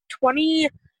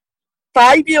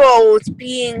 25-year-olds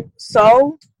being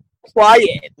so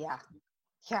quiet. Yeah.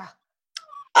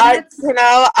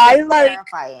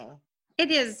 Terrifying.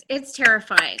 It is. It's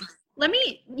terrifying. Let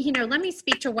me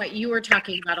speak to what you were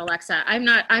talking about, Alexa. I'm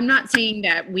not saying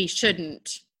that we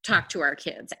shouldn't talk to our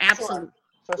kids. Absolutely.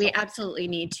 Sure. We absolutely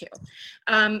need to.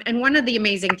 And one of the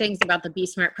amazing things about the Be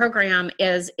Smart program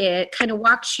is it kind of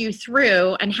walks you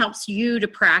through and helps you to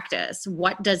practice.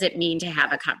 What does it mean to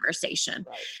have a conversation?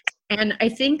 Right. And I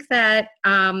think that,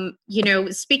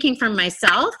 speaking from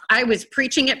myself, I was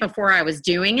preaching it before I was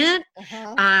doing it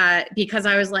because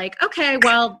I was like, okay,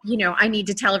 well, I need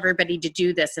to tell everybody to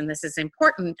do this and this is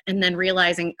important. And then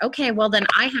realizing, okay, well, then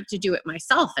I have to do it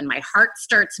myself. And my heart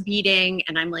starts beating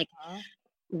and I'm like,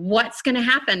 what's going to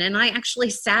happen? And I actually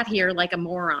sat here like a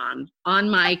moron on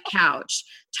my couch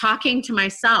talking to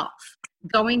myself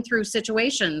going through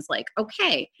situations like,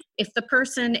 okay,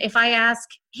 if I ask,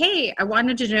 hey, I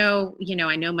wanted to know,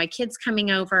 I know my kid's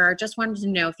coming over, just wanted to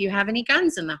know if you have any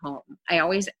guns in the home. I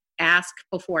always ask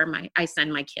before I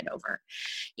send my kid over,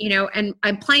 and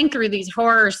I'm playing through these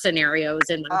horror scenarios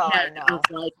in my head of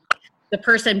like the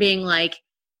person being like,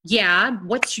 yeah,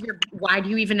 why do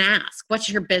you even ask? What's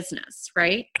your business?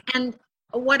 Right. And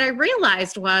what I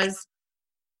realized was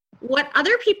what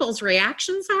other people's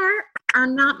reactions are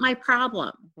not my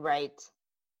problem. Right.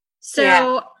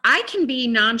 So I can be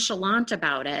nonchalant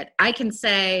about it. I can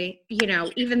say,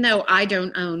 even though I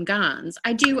don't own guns,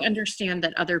 I do understand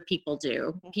that other people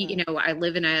do. Mm-hmm. I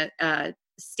live in a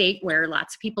state where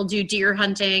lots of people do deer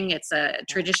hunting. It's a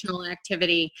traditional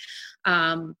activity.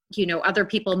 Other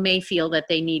people may feel that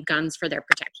they need guns for their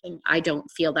protection. I don't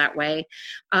feel that way.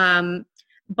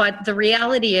 But the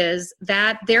reality is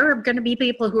that there are going to be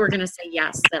people who are going to say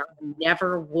yes, that I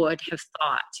never would have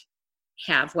thought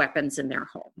have weapons in their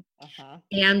home. Uh-huh.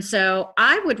 And so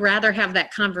I would rather have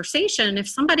that conversation. If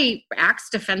somebody acts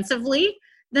defensively,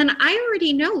 then I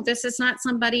already know this is not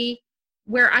somebody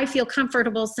where I feel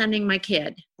comfortable sending my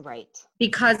kid. Right.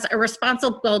 Because a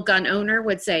responsible gun owner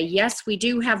would say, yes, we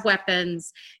do have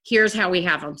weapons. Here's how we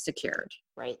have them secured.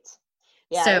 Right.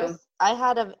 Yeah. So I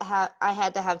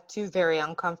had to have two very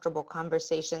uncomfortable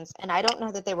conversations, and I don't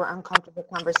know that they were uncomfortable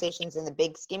conversations in the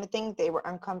big scheme of things. They were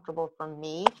uncomfortable for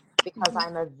me because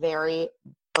I'm a very,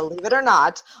 believe it or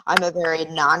not, I'm a very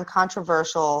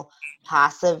non-controversial,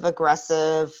 passive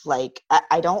aggressive, like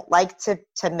I don't like to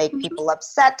make people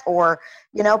upset or,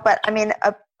 but I mean,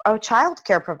 a child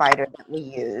care provider that we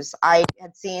use, I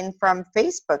had seen from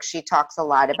Facebook, she talks a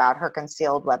lot about her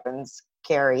concealed weapons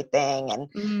carry thing, and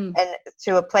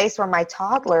to a place where my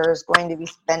toddler is going to be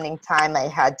spending time, I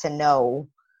had to know,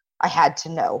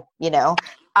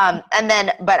 and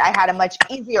then, but I had a much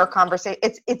easier conversation.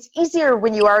 It's easier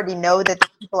when you already know that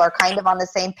people are kind of on the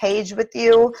same page with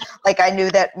you. Like I knew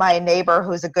that my neighbor,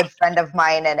 who's a good friend of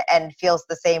mine and feels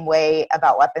the same way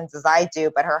about weapons as I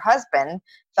do, but her husband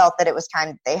felt that it was time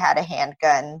that they had a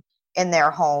handgun in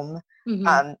their home.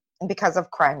 Because of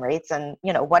crime rates and,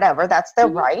 whatever, that's their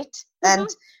right. And,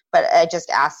 but I just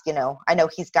asked, I know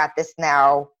he's got this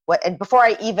now. And before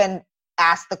I even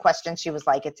asked the question, she was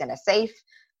like, it's in a safe.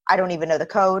 I don't even know the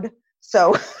code.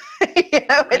 So,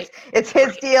 it's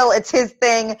his deal. It's his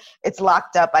thing. It's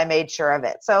locked up. I made sure of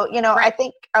it. So, I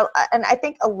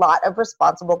think a lot of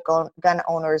responsible gun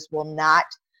owners will not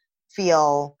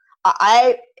feel,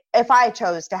 if I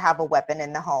chose to have a weapon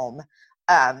in the home,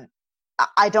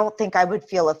 I don't think I would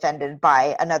feel offended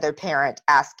by another parent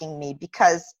asking me,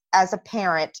 because as a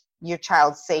parent, your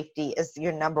child's safety is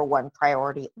your number one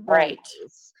priority. Right.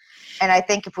 Always. And I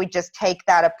think if we just take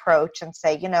that approach and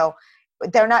say,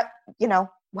 they're not,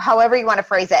 however you want to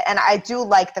phrase it. And I do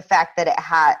like the fact that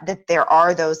that there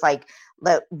are those like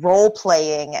the role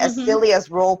playing, as silly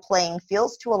as role playing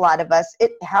feels to a lot of us,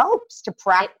 it helps to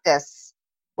practice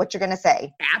what you're going to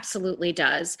say. Absolutely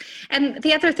does. And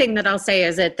the other thing that I'll say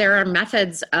is that there are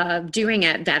methods of doing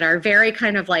it that are very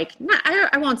kind of like,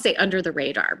 I won't say under the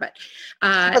radar, but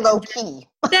low key.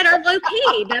 that are low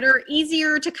key, that are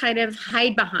easier to kind of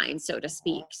hide behind, so to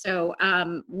speak. So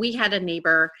we had a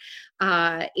neighbor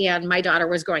and my daughter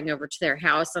was going over to their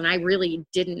house, and I really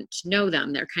didn't know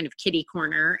them. They're kind of kitty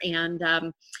corner.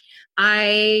 And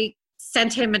I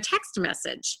sent him a text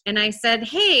message and I said,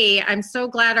 hey, I'm so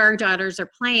glad our daughters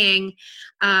are playing.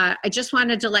 I just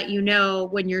wanted to let you know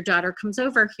when your daughter comes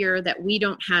over here that we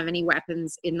don't have any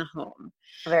weapons in the home.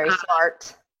 Very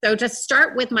smart. So to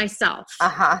start with myself.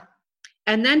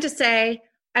 And then to say,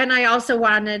 and I also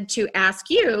wanted to ask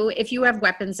you if you have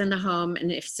weapons in the home,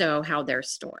 and if so, how they're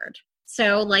stored.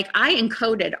 So like I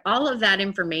encoded all of that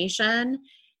information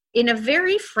in a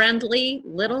very friendly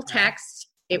little text.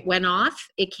 It went off.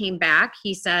 It came back.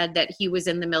 He said that he was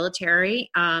in the military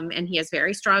and he has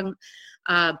very strong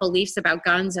beliefs about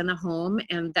guns in the home,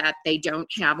 and that they don't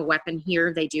have a weapon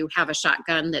here. They do have a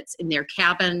shotgun that's in their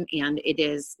cabin, and it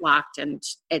is locked, and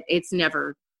it's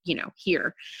never,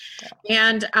 here.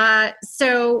 And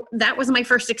so that was my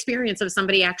first experience of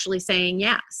somebody actually saying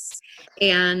yes.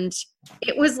 And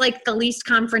it was like the least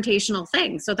confrontational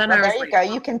thing. So then there you go.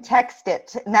 You can text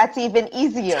it, and that's even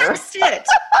easier. Text it.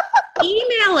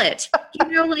 Email it.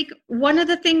 Like one of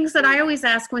the things that I always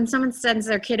ask when someone sends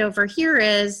their kid over here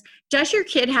is, does your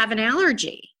kid have an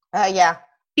allergy? Yeah.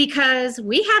 Because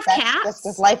we have cats. This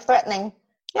is life-threatening.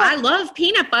 Yeah. I love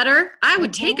peanut butter. I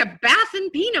would take a bath in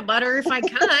peanut butter if I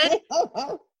could.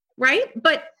 Right?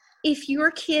 But if your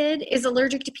kid is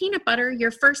allergic to peanut butter, your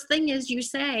first thing is you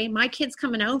say, my kid's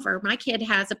coming over. My kid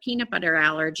has a peanut butter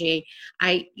allergy.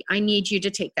 I need you to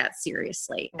take that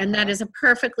seriously. And that is a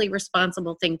perfectly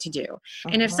responsible thing to do.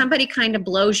 And if somebody kind of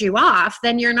blows you off,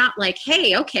 then you're not like,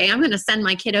 hey, okay, I'm going to send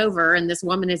my kid over and this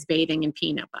woman is bathing in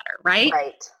peanut butter, right?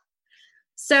 Right.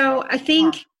 So I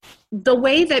think the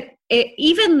way that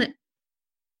even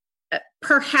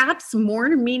perhaps more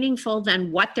meaningful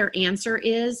than what their answer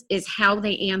is how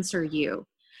they answer you.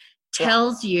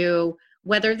 Tells you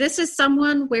whether this is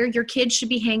someone where your kid should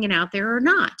be hanging out there or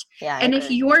not. Yeah, and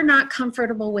if you're not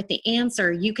comfortable with the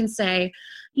answer, you can say,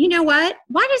 you know what,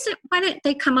 why don't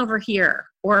they come over here?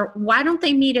 Or why don't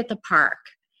they meet at the park?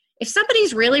 If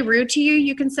somebody's really rude to you,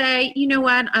 you can say, you know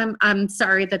what, I'm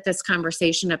sorry that this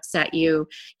conversation upset you.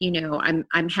 You know,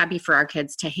 I'm happy for our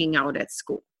kids to hang out at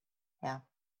school. Yeah.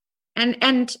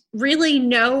 And really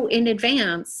know in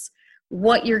advance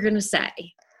what you're going to say.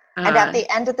 And at the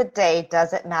end of the day,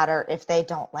 does it matter if they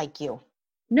don't like you?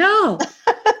 No.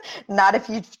 Not if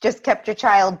you've just kept your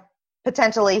child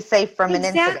potentially safe from an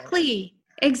incident.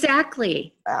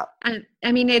 Exactly. Wow.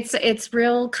 I mean, it's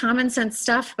real common sense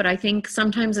stuff, but I think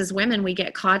sometimes as women, we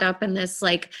get caught up in this,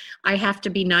 like, I have to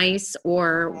be nice,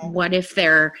 or what if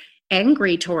they're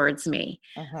angry towards me?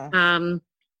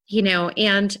 You know,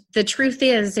 and the truth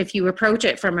is, if you approach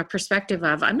it from a perspective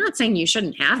of, I'm not saying you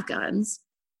shouldn't have guns.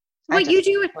 What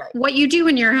you do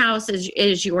in your house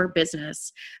is your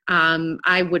business.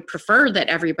 I would prefer that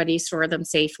everybody store them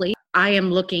safely. I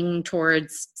am looking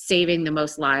towards saving the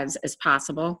most lives as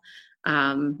possible.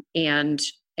 And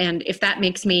if that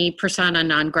makes me persona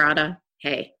non grata,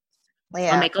 hey,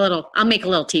 I'll make a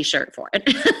little t-shirt for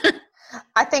it.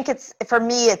 I think for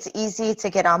me, it's easy to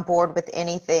get on board with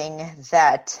anything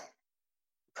that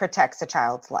protects a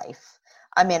child's life.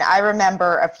 I mean, I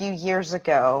remember a few years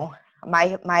ago,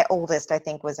 my oldest, I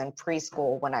think, was in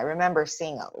preschool, when I remember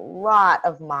seeing a lot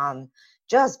of mom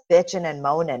just bitching and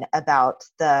moaning about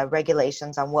the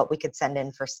regulations on what we could send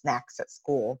in for snacks at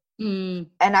school. And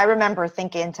I remember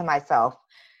thinking to myself,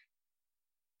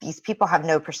 these people have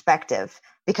no perspective,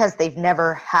 because they've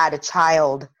never had a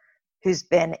child who's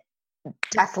been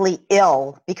deathly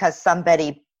ill because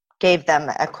somebody gave them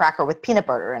a cracker with peanut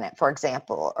butter in it, for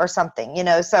example, or something, you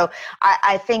know. So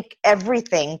I think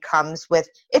everything comes with,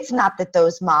 it's not that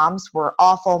those moms were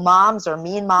awful moms or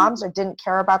mean moms or didn't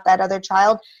care about that other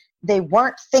child. They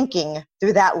weren't thinking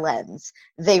through that lens.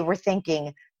 They were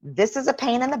thinking, this is a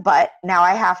pain in the butt. Now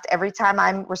I have to, every time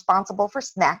I'm responsible for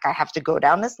snack, I have to go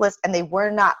down this list. And they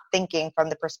were not thinking from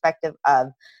the perspective of,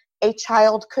 a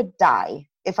child could die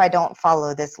if I don't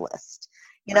follow this list.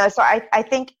 You know, so I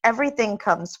think everything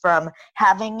comes from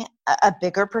having a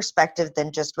bigger perspective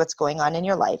than just what's going on in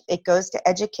your life. It goes to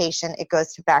education, it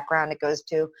goes to background, it goes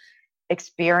to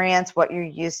experience, what you're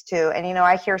used to. And, you know,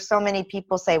 I hear so many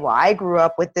people say, well, I grew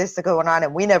up with this going on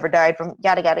and we never died from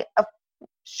yada, yada.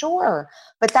 Sure,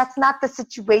 but that's not the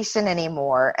situation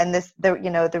anymore. And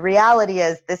the reality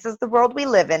is, this is the world we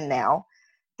live in now.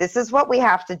 This is what we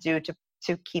have to do to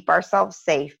keep ourselves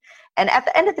safe. And at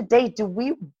the end of the day, do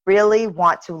we really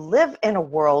want to live in a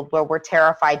world where we're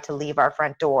terrified to leave our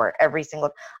front door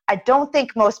I don't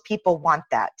think most people want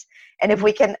that. And if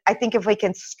we can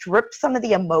strip some of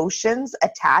the emotions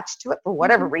attached to it for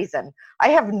whatever reason, I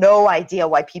have no idea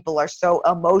why people are so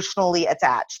emotionally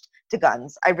attached to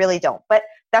guns. I really don't. But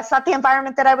that's not the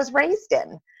environment that I was raised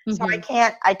in. So I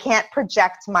can't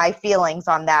project my feelings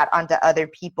on that onto other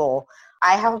people.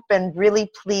 I have been really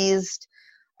pleased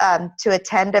to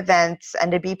attend events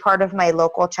and to be part of my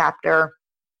local chapter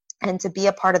and to be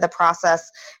a part of the process.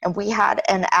 And we had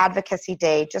an advocacy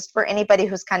day just for anybody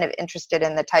who's kind of interested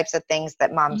in the types of things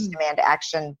that Moms Demand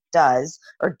Action does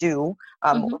or do,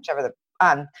 whichever.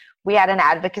 We had an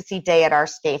advocacy day at our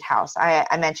state house.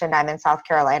 I mentioned I'm in South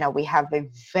Carolina. We have a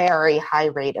very high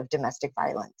rate of domestic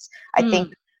violence. I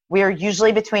think we are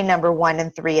usually between number 1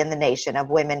 and 3 in the nation of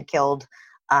women killed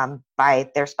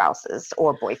by their spouses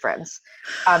or boyfriends.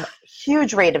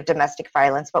 Huge rate of domestic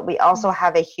violence, but we also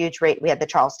have a huge rate. We had the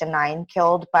Charleston 9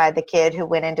 killed by the kid who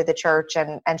went into the church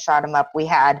and shot him up. We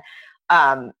have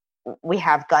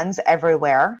guns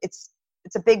everywhere. It's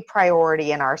a big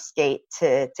priority in our state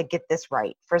to get this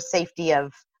right for safety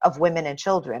of women and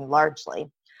children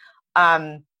largely.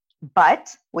 But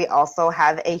we also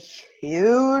have a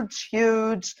huge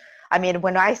I mean,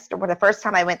 when the first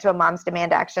time I went to a Moms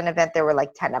Demand Action event, there were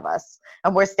like 10 of us,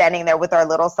 and we're standing there with our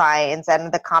little signs,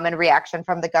 and the common reaction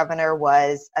from the governor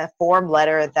was a form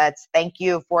letter that's, thank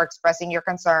you for expressing your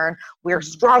concern. We're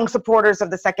strong supporters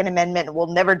of the Second Amendment, and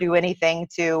we'll never do anything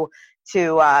to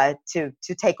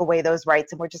take away those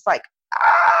rights. And we're just like,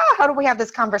 how do we have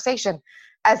this conversation?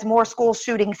 as more school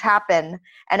shootings happen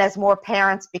and as more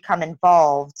parents become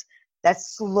involved,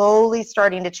 that's slowly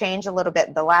starting to change a little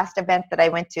bit. The last event that I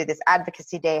went to, this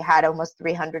advocacy day, had almost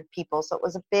 300 people. So it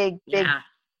was a big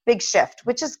shift,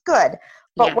 which is good.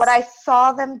 But what I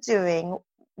saw them doing,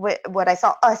 what I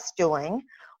saw us doing,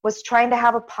 was trying to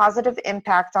have a positive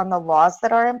impact on the laws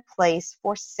that are in place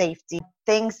for safety,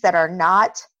 things that are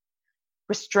not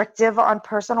restrictive on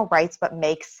personal rights but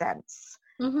make sense.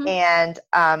 Mm-hmm. And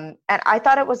I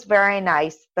thought it was very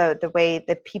nice, the way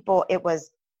that people, it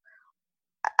was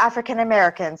African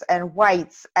Americans and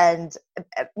whites and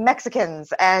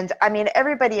Mexicans, and I mean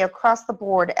everybody across the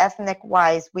board, ethnic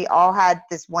wise, we all had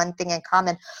this one thing in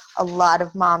common. A lot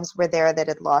of moms were there that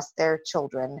had lost their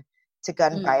children to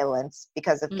gun violence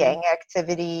because of gang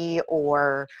activity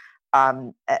or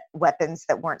weapons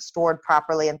that weren't stored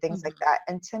properly and things like that.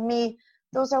 And to me,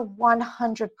 those are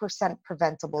 100%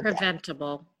 preventable.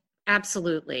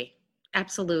 Absolutely.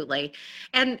 Absolutely.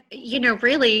 And,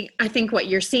 really, I think what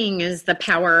you're seeing is the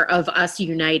power of us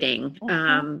uniting.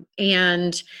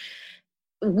 And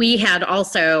we had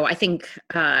also, I think,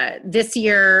 this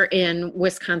year in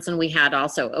Wisconsin, we had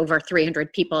also over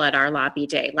 300 people at our lobby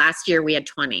day. Last year, we had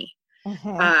 20.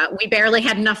 We barely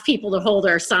had enough people to hold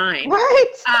our sign.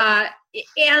 Right.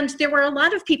 And there were a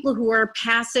lot of people who were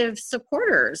passive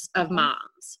supporters of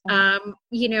moms.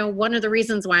 One of the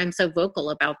reasons why I'm so vocal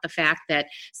about the fact that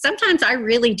sometimes I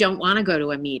really don't want to go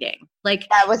to a meeting. Like,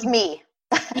 that was me.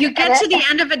 You get to the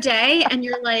end of a day and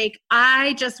you're like,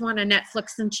 I just want to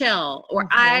Netflix and chill, or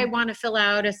I want to fill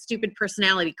out a stupid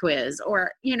personality quiz,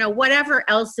 or, whatever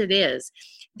else it is.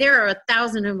 There are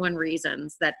 1,001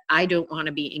 reasons that I don't want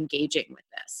to be engaging with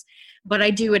this, but I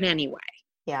do it anyway.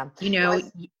 Yeah.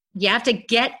 You have to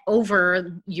get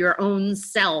over your own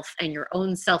self and your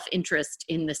own self-interest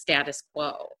in the status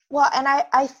quo. Well, and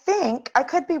I think, I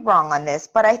could be wrong on this,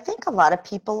 but I think a lot of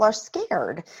people are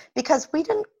scared because we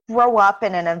didn't grow up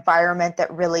in an environment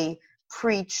that really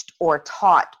preached or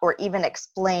taught or even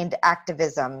explained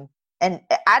activism and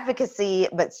advocacy,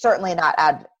 but certainly not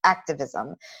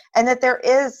activism. And that there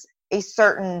is a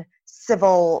certain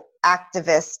civil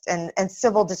activist and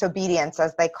civil disobedience,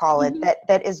 as they call it,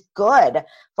 that is good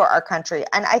for our country.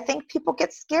 And I think people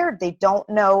get scared. They don't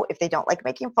know, if they don't like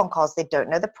making phone calls, they don't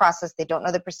know the process, they don't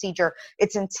know the procedure.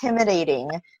 It's intimidating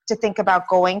to think about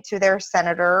going to their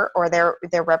senator or their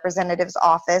representative's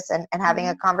office and having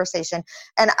a conversation.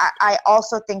 And I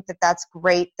also think that that's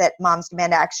great that Moms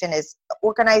Demand Action is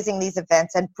organizing these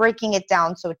events and breaking it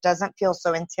down so it doesn't feel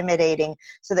so intimidating,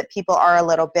 so that people are a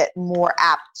little bit more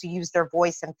apt to use their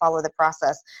voice and follow the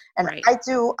process. And I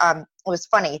do, it was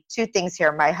funny, two things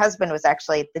here. My husband was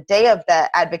actually, the day of the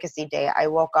advocacy day, I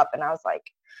woke up and I was like,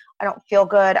 I don't feel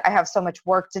good. I have so much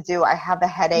work to do. I have a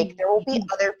headache. There will be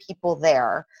other people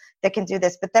there that can do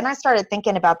this. But then I started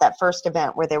thinking about that first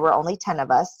event where there were only 10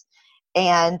 of us.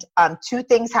 And two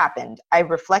things happened. I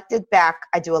reflected back.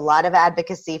 I do a lot of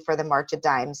advocacy for the March of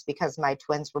Dimes because my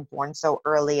twins were born so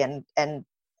early, and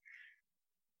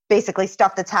basically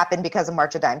stuff that's happened because of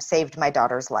March of Dimes saved my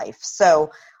daughter's life.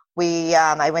 So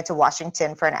I went to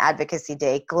Washington for an advocacy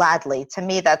day gladly. To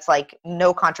me, that's like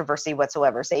no controversy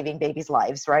whatsoever, saving babies'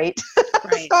 lives, right? So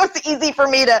it's easy for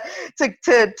me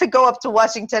to go up to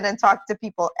Washington and talk to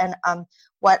people. And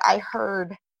what I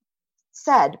heard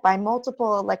said by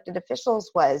multiple elected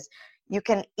officials was, you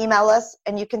can email us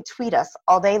and you can tweet us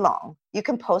all day long. You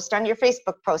can post on your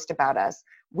Facebook post about us.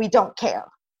 We don't care.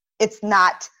 It's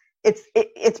not...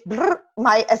 It's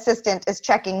my assistant is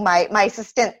checking my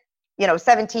assistant,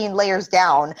 17 layers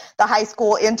down, the high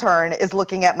school intern is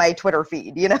looking at my Twitter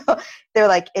feed, They're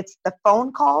like, it's the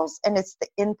phone calls and it's the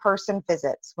in-person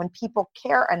visits. When people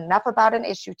care enough about an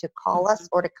issue to call us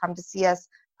or to come to see us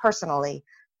personally,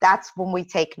 that's when we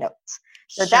take notes.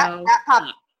 So that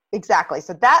popped, exactly.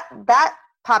 So that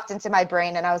popped into my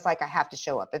brain and I was like, I have to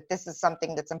show up if this is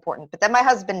something that's important. But then my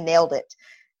husband nailed it.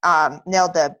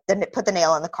 Put the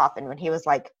nail in the coffin when he was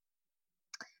like,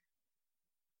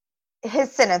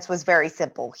 his sentence was very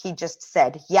simple. He just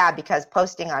said, yeah, because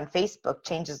posting on Facebook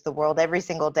changes the world every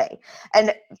single day.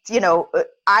 And,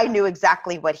 I knew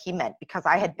exactly what he meant because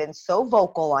I had been so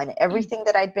vocal on everything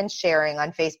that I'd been sharing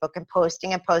on Facebook and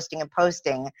posting and posting and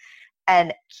posting.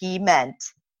 And he meant,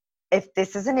 if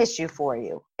this is an issue for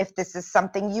you, if this is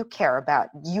something you care about,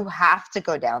 you have to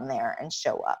go down there and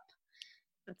show up.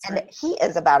 And he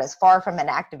is about as far from an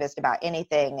activist about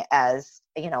anything as,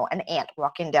 an ant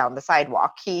walking down the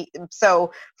sidewalk.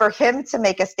 So for him to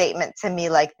make a statement to me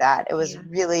like that, it was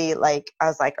really like, I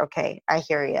was like, okay, I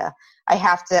hear you. I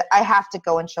have to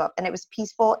go and show up. And it was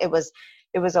peaceful. It was,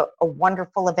 It was a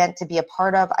wonderful event to be a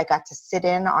part of. I got to sit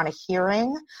in on a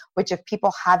hearing, which if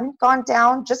people haven't gone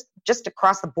down, just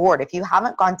across the board, if you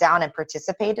haven't gone down and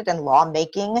participated in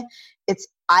lawmaking, it's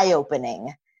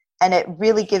eye-opening. And it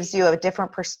really gives you a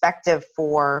different perspective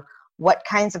for what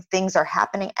kinds of things are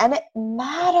happening. And it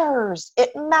matters. It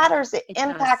matters. It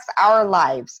impacts our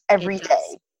lives every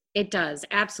day. It does.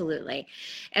 Absolutely.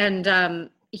 And,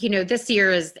 this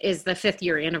year is the 5th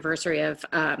year anniversary of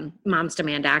Moms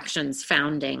Demand Action's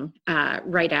founding,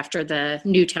 right after the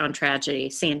Newtown tragedy,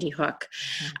 Sandy Hook.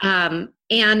 And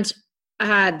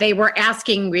they were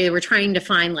trying to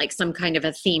find like some kind of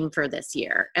a theme for this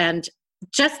year. And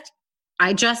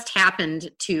I just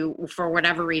happened to, for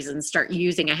whatever reason, start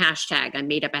using a hashtag. I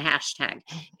made up a hashtag,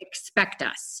 expect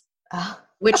us,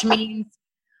 which means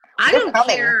I don't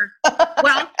care.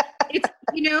 Well, it's,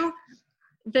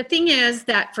 the thing is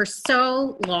that for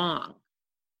so long,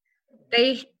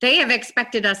 they have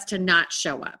expected us to not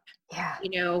show up.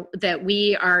 Yeah. That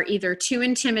we are either too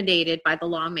intimidated by the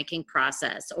lawmaking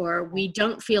process, or we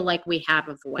don't feel like we have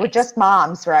a voice. We're just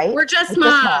moms, right? We're just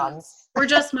moms. We're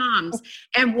just moms.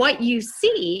 And what you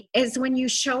see is when you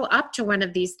show up to one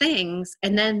of these things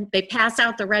and then they pass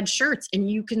out the red shirts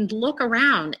and you can look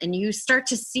around and you start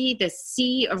to see this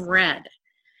sea of red.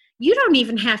 You don't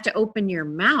even have to open your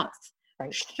mouth.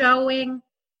 Right. Showing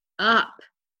up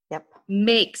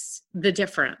makes the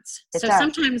difference. So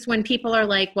sometimes when people are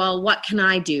like, well, what can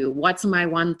I do? What's my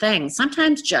one thing?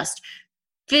 Sometimes just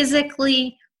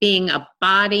physically being a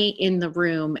body in the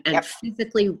room and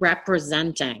physically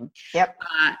representing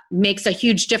makes a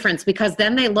huge difference, because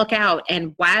then they look out,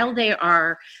 and while they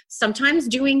are sometimes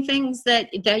doing things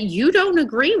that you don't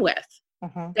agree with,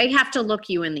 they have to look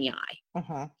you in the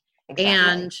eye. Exactly.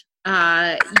 And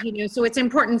so it's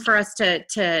important for us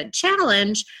to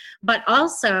challenge, but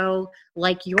also,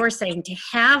 like you're saying, to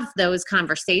have those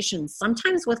conversations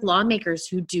sometimes with lawmakers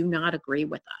who do not agree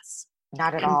with us.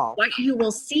 Not at all. What you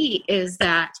will see is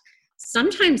that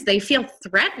sometimes they feel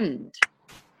threatened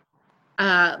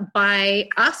by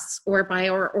us or by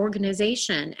our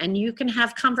organization. And you can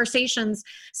have conversations.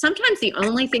 Sometimes the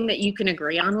only thing that you can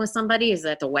agree on with somebody is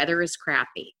that the weather is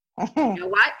crappy. You know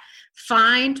what?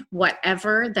 Find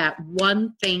whatever that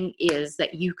one thing is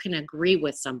that you can agree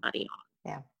with somebody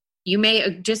on. Yeah. You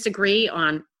may disagree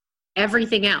on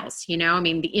everything else.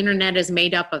 The internet is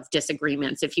made up of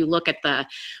disagreements. If you look at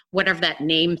whatever that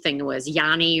name thing was,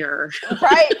 Yanni or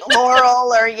right,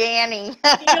 Laurel or Yanni.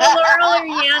 Laurel or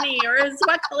Yanni, or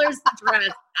what color's the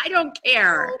dress? I don't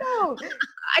care.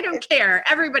 I don't care.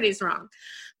 Everybody's wrong.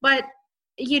 But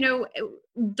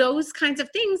those kinds of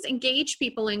things engage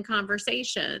people in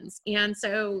conversations. And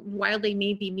so while they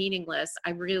may be meaningless, I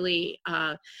really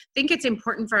think it's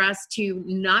important for us to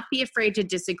not be afraid to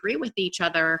disagree with each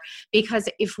other, because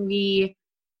if we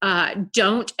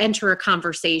don't enter a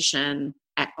conversation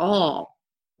at all,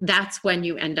 that's when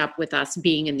you end up with us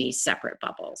being in these separate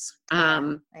bubbles.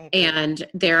 And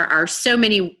there are so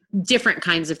many different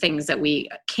kinds of things that we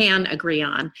can agree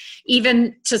on.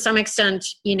 Even to some extent,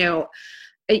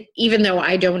 even though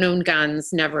I don't own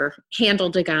guns, never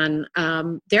handled a gun,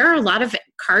 there are a lot of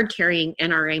card-carrying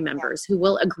NRA members who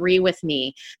will agree with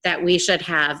me that we should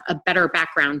have a better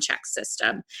background check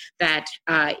system that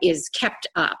is kept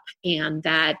up and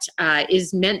that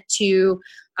is meant to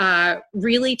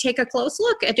really take a close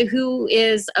look at who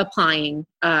is applying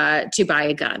to buy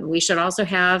a gun. We should also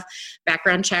have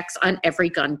background checks on every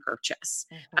gun purchase.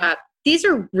 These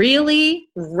are really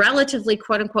relatively,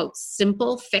 quote unquote,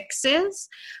 simple fixes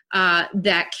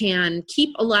that can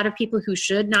keep a lot of people who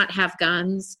should not have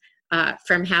guns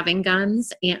from having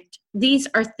guns. And these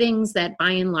are things that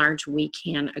by and large we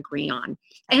can agree on.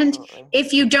 Absolutely. And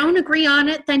if you don't agree on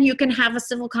it, then you can have a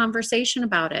civil conversation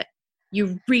about it.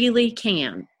 You really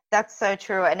can. That's so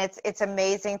true. And it's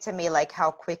amazing to me, like how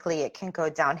quickly it can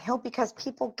go downhill, because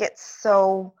people get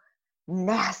so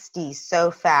nasty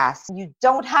so fast. You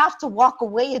don't have to walk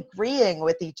away agreeing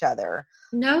with each other.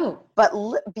 No. But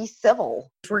be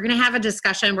civil. If we're going to have a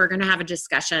discussion, we're going to have a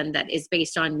discussion that is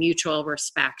based on mutual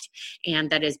respect and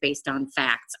that is based on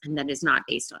facts and that is not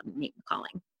based on name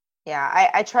calling. Yeah,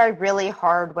 I try really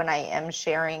hard when I am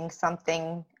sharing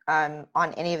something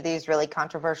on any of these really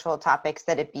controversial topics,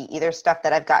 that it be either stuff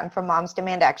that I've gotten from Moms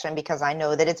Demand Action, because I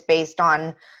know that it's based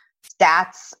on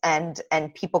stats and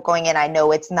people going in. I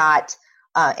know it's not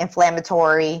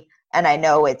inflammatory, and I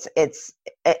know it's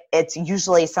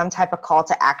usually some type of call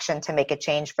to action to make a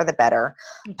change for the better.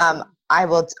 I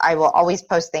will always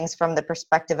post things from the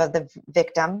perspective of the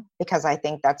victim, because I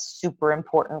think that's super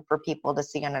important for people to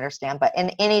see and understand. But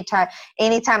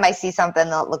anytime I see something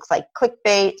that looks like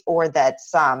clickbait, or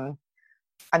that's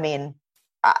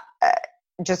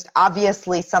just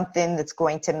obviously something that's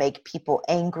going to make people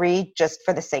angry just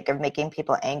for the sake of making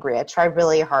people angry. I try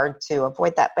really hard to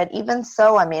avoid that. But even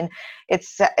so, I mean,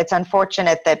 it's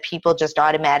unfortunate that people just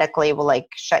automatically will like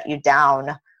shut you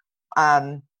down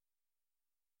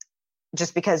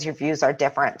just because your views are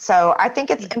different. So I think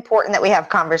it's important that we have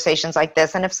conversations like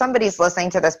this. And if somebody's listening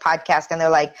to this podcast and they're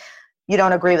like, you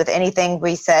don't agree with anything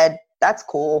we said, that's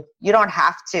cool. You don't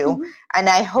have to. Mm-hmm. And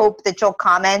I hope that you'll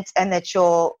comment and that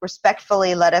you'll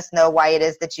respectfully let us know why it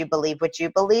is that you believe what you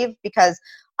believe, because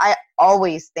I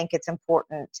always think it's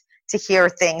important to hear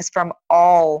things from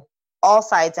all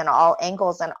sides and all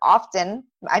angles. And often,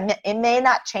 it may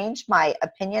not change my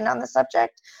opinion on the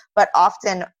subject, but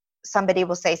often somebody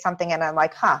will say something and I'm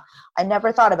like, I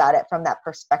never thought about it from that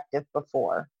perspective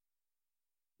before.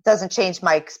 Doesn't change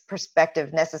my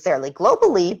perspective necessarily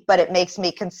globally, but it makes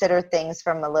me consider things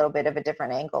from a little bit of a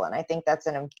different angle. And I think that's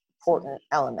an important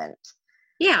element.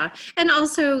 Yeah. And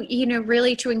also,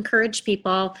 really to encourage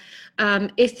people,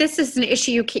 if this is an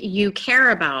issue you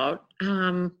care about,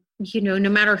 no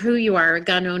matter who you are, a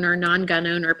gun owner, non-gun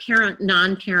owner, parent,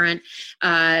 non-parent,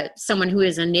 someone who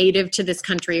is a native to this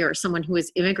country or someone who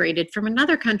has immigrated from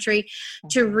another country,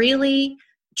 to really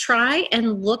try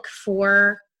and look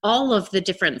for all of the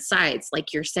different sides,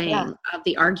 like you're saying, of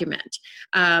the argument.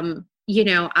 I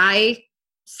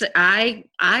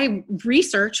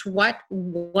research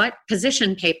what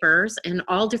position papers and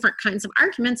all different kinds of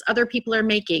arguments other people are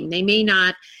making. They may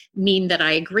not mean that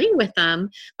I agree with them,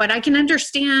 but I can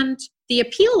understand the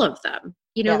appeal of them.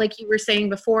 Like you were saying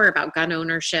before about gun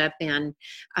ownership and,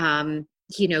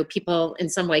 people in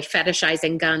some way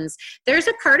fetishizing guns. There's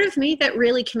a part of me that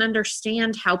really can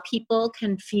understand how people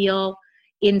can feel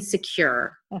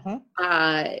insecure,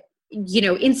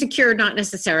 insecure, not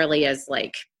necessarily as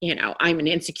like, I'm an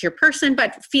insecure person,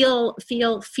 but feel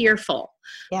fearful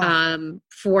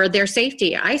for their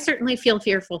safety. I certainly feel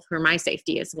fearful for my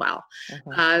safety as well.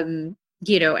 And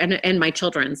my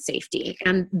children's safety.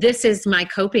 And this is my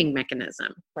coping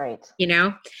mechanism. Right.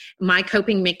 My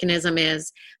coping mechanism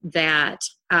is that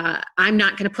I'm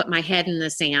not going to put my head in the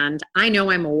sand. I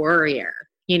know I'm a worrier.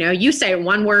 You say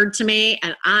one word to me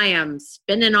and I am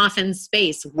spinning off in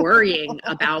space worrying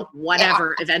about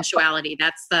whatever eventuality.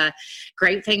 That's the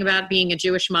great thing about being a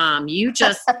Jewish mom. You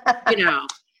just,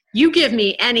 you give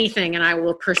me anything and I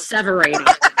will perseverate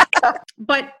it.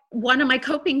 But one of my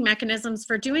coping mechanisms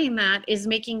for doing that is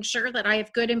making sure that I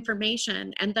have good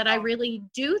information and that I really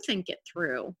do think it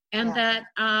through and that,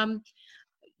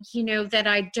 that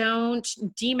I don't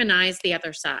demonize the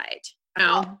other side.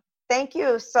 Thank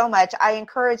you so much. I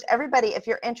encourage everybody, if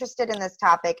you're interested in this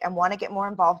topic and want to get more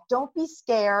involved, don't be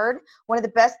scared. One of the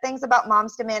best things about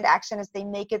Moms Demand Action is they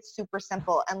make it super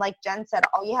simple. And like Jen said,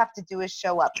 all you have to do is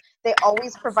show up. They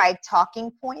always provide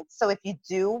talking points. So if you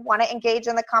do want to engage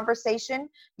in the conversation,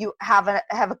 you have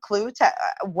a clue to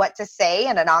what to say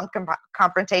in a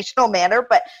non-confrontational manner,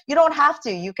 but you don't have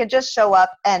to. You can just show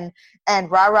up and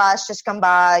rah-rah, shish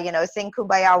kamba, sing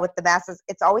kumbaya with the masses.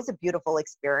 It's always a beautiful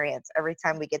experience every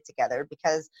time we get together,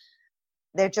 because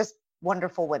they're just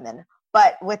wonderful women,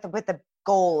 but with the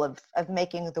goal of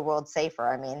making the world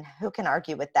safer. I mean, who can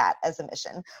argue with that as a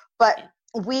mission? But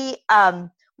we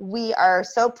are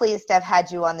so pleased to have had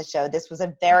you on the show. This was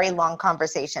a very long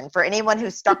conversation. For anyone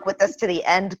who stuck with us to the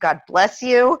end, God bless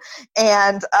you.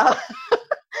 And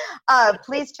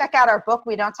please check out our book.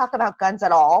 We don't talk about guns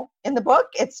at all in the book.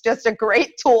 It's just a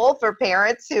great tool for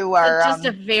parents who are just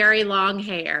a very long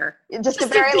hair. Just a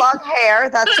very long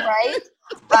hair. That's right.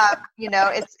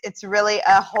 It's really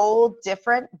a whole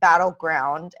different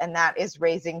battleground, and that is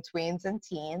raising tweens and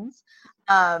teens.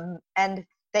 And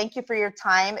thank you for your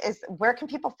time. Where can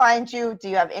people find you? Do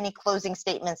you have any closing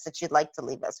statements that you'd like to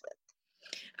leave us with?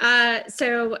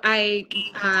 So I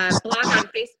blog on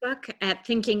Facebook at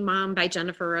Thinking Mom by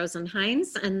Jennifer Rosen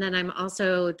Heinz, and then I'm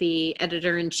also the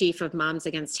editor-in-chief of Moms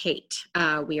Against Hate.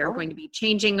 We are going to be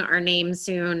changing our name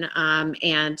soon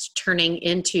and turning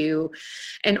into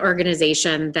an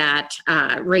organization that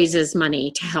raises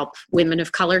money to help women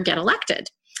of color get elected.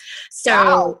 So.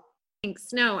 Wow.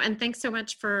 Thanks. No, and thanks so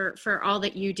much for all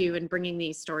that you do in bringing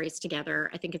these stories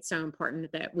together. I think it's so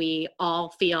important that we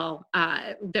all feel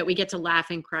that we get to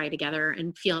laugh and cry together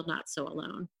and feel not so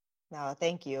alone. No,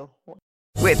 thank you.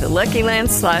 With the Lucky Land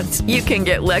Slots, you can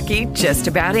get lucky just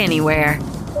about anywhere.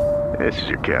 This is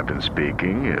your captain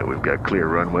speaking. We've got clear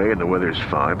runway and the weather's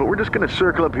fine, but we're just going to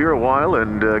circle up here a while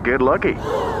and get lucky.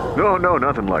 No,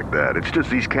 nothing like that. It's just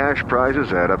these cash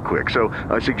prizes add up quick. So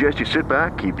I suggest you sit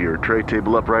back, keep your tray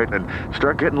table upright, and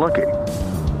start getting lucky.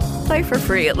 Play for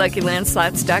free at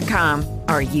LuckyLandSlots.com.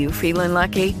 Are you feeling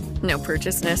lucky? No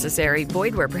purchase necessary.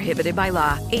 Void where prohibited by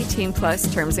law. 18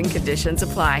 plus terms and conditions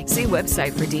apply. See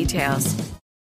website for details.